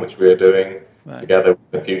album, which we are doing together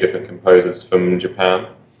with a few different composers from Japan.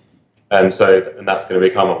 And that's going to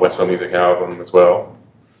become a Western music album as well.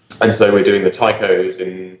 And so we're doing the taikos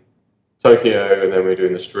in Tokyo, and then we're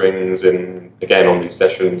doing the strings again on these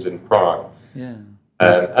sessions in Prague. Yeah.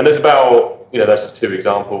 And there's about, you know, that's just 2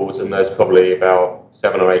 examples, and there's probably about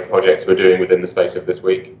 7 or 8 projects we're doing within the space of this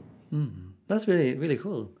week. That's really, really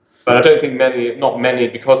cool. But I don't think not many,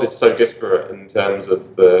 because it's so disparate in terms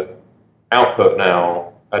of the output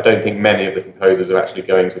now, I don't think many of the composers are actually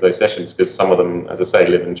going to those sessions, because some of them, as I say,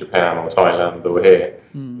 live in Japan or Thailand or here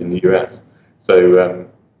in the US. So,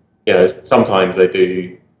 you know, sometimes they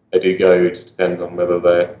do go. It just depends on whether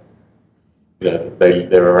they're, you know,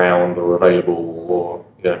 they're around or available, or,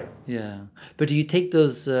 you know. Yeah. But do you take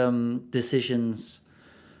those decisions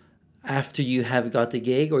after you have got the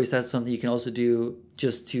gig, or is that something you can also do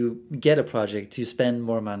just to get a project, to spend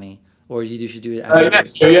more money, or you should do it after?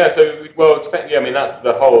 Well, it depends. Yeah, I mean, that's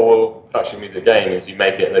the whole production music game, is you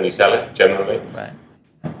make it and then you sell it, generally. Right.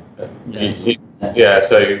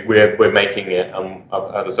 So we're making it,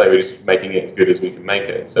 as I say, we're just making it as good as we can make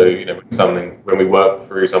it. So, you know, when we work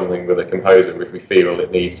through something with a composer, if we feel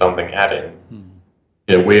it needs something adding,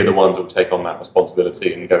 you know, we're the ones who will take on that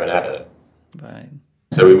responsibility and go and add it. Right.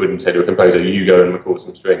 So we wouldn't say to a composer, "You go and record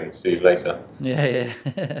some strings. See you later." Yeah.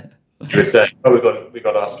 You would say, "Oh, we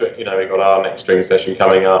got our string. You know, we got our next string session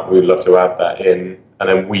coming up. We'd love to add that in," and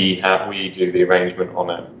then we do the arrangement on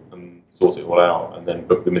it and sort it all out, and then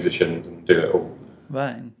book the musicians and do it all.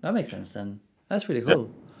 Right. That makes sense then. That's really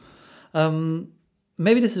cool. Yeah.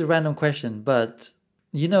 Maybe this is a random question, but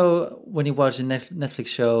you know, when you watch a Netflix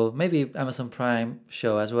show, maybe Amazon Prime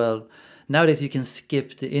show as well, nowadays you can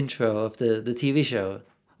skip the intro of the TV show.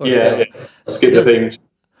 Skip the theme.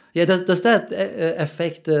 Yeah, does that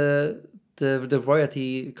affect the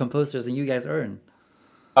royalty composers and you guys earn?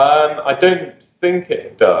 I don't think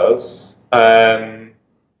it does.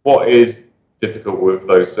 What is difficult with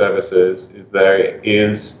those services is there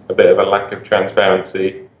is a bit of a lack of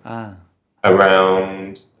transparency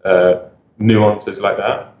around nuances like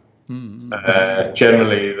that.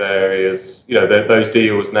 Generally, there is, you know, those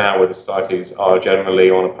deals now with the societies are generally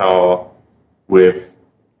on a par with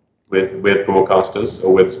broadcasters,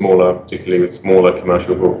 or particularly with smaller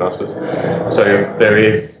commercial broadcasters. So there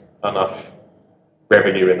is enough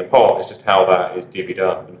revenue in the pot. It's just how that is divvied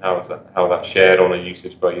up and how that's shared on a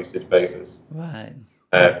usage by usage basis. Right.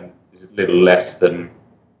 Is a little less than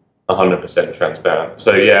 100% transparent.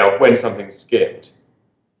 So yeah, when something's skipped,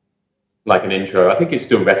 like an intro, I think it's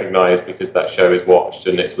still recognised because that show is watched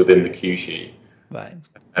and it's within the cue sheet. Right.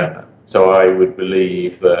 So I would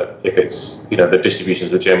believe that if it's, you know, the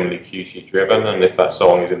distributions are generally cue sheet driven, and if that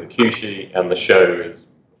song is in the cue sheet and the show is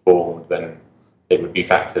performed, then it would be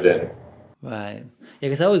factored in. Right. Yeah,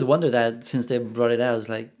 because I always wonder that since they brought it out, it's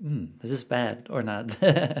like, is this bad or not?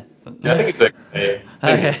 Yeah, I think it's okay.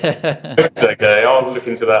 It's okay. I'll look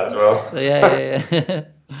into that as well. Yeah.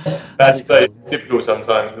 That's so difficult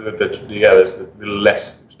sometimes. There's a little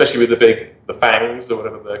less, especially with the fangs or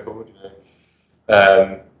whatever they're called. You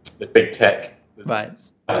know, the big tech.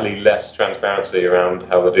 There's slightly less transparency around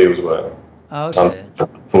how the deals work. Oh, okay.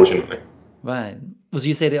 Unfortunately. Right. Would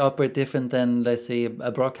you say they operate different than, let's say,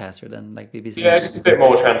 a broadcaster than like BBC? Yeah, it's just a bit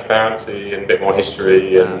more transparency and a bit more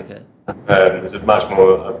history, and there's a much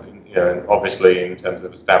more, you know, obviously in terms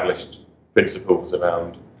of established principles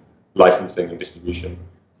around licensing and distribution,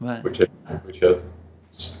 which are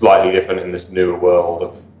slightly different in this newer world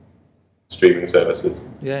of streaming services.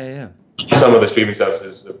 Yeah. Some of the streaming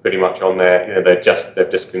services are pretty much on their, you know, they've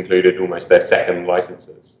just concluded almost their second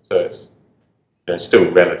licenses, so it's, you know, still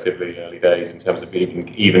relatively early days in terms of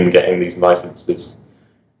even getting these licenses,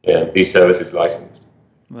 these services licensed.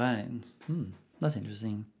 Right. That's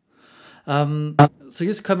interesting. So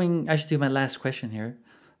just coming actually to my last question here.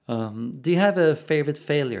 Do you have a favorite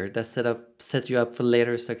failure that set you up for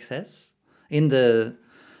later success in the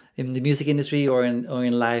music industry or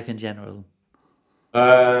in life in general?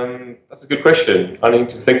 That's a good question. I need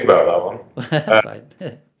to think about that one. That's fine.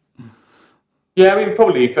 Yeah, I mean,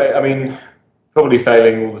 probably failing all the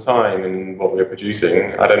time in what we're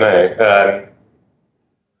producing. I don't know.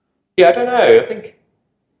 Yeah, I don't know. I think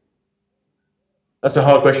that's a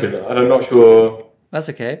hard question. I'm not sure That's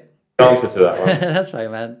okay. the answer to that one. That's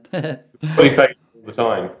fine, man. Probably failing all the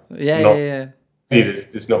time. Yeah, Not, yeah,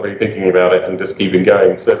 just not really thinking about it and just keeping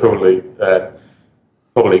going. So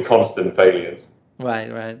probably constant failures. Right,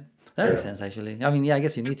 right. That makes sense, actually. I mean, yeah, I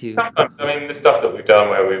guess you need to. Sometimes, I mean, the stuff that we've done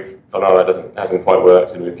where we've gone, oh, that hasn't quite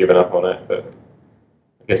worked, and we've given up on it. But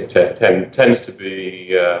I guess it tends to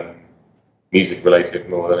be music related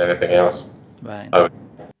more than anything else. Right.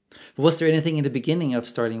 Was there anything in the beginning of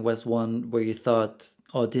starting West One where you thought,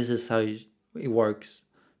 "Oh, this is how it works,"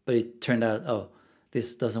 but it turned out, "Oh,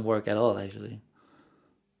 this doesn't work at all," actually?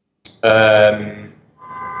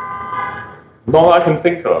 Not that I can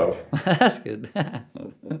think of. That's good. Yeah,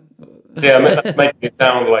 that's making it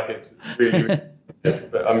sound like it's really, really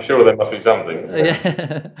but I'm sure there must be something.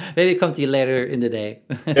 Yeah. Maybe come to you later in the day.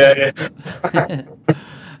 Yeah.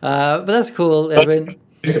 But that's cool, Edwin.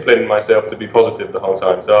 Discipline myself to be positive the whole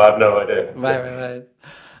time, so I have no idea. Right.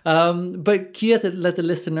 But can you let the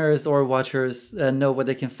listeners or watchers know where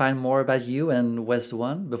they can find more about you and West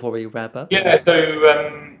One before we wrap up? Yeah, so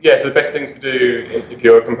the best things to do if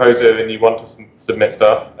you're a composer and you want to submit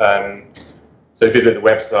stuff, so visit the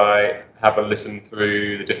website, have a listen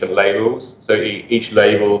through the different labels. So each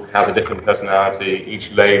label has a different personality. Each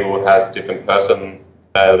label has a different person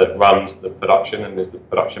that runs the production and is the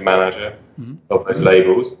production manager of those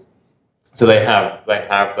labels. So they have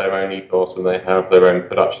their own ethos and they have their own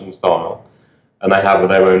production style, and they have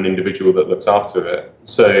their own individual that looks after it.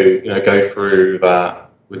 So go through that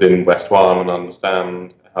within West One and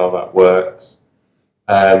understand how that works,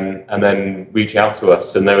 and then reach out to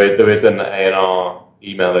us. And there is an A&R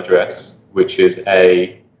email address, which is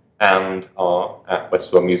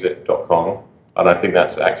a&r@westonmusic.com, and I think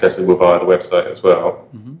that's accessible via the website as well.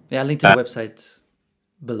 Yeah, I'll link to the website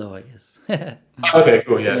below, I guess. Okay,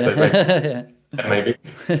 cool. Yeah, so maybe.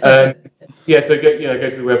 So go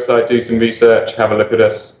to the website, do some research, have a look at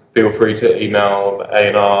us. Feel free to email the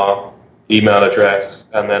A&R email address,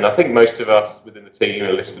 and then I think most of us within the team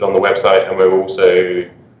are listed on the website, and we're also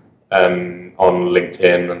on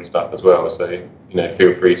LinkedIn and stuff as well. So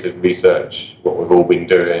feel free to research what we've all been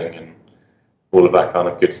doing and all of that kind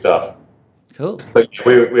of good stuff. Cool. But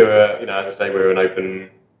we're as I say, we're an open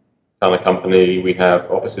kind of company. We have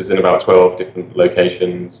offices in about 12 different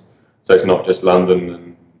locations, so it's not just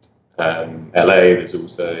London and LA. There's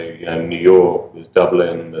also New York, there's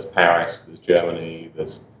Dublin, there's Paris, there's Germany,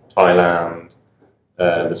 there's Thailand,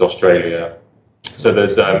 there's Australia. So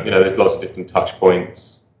there's there's lots of different touch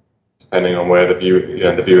points depending on where the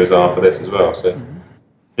viewers are for this as well. So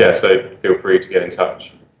so feel free to get in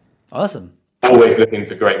touch. Awesome. Always looking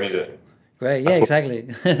for great music. Great. Yeah, exactly.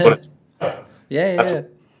 Yeah.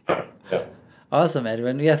 Awesome,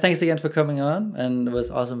 Edwin. Yeah, thanks again for coming on, and it was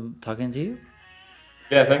awesome talking to you.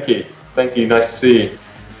 Yeah, thank you. Nice to see you.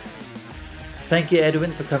 Thank you,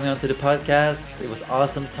 Edwin, for coming on to the podcast. It was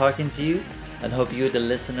awesome talking to you, and hope you, the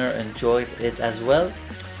listener, enjoyed it as well.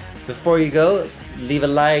 Before you go, leave a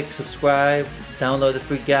like, subscribe, download the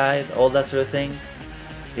free guide, all that sort of things.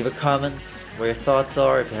 Leave a comment where your thoughts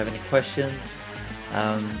are, if you have any questions.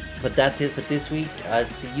 But that's it for this week. I'll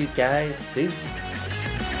see you guys soon.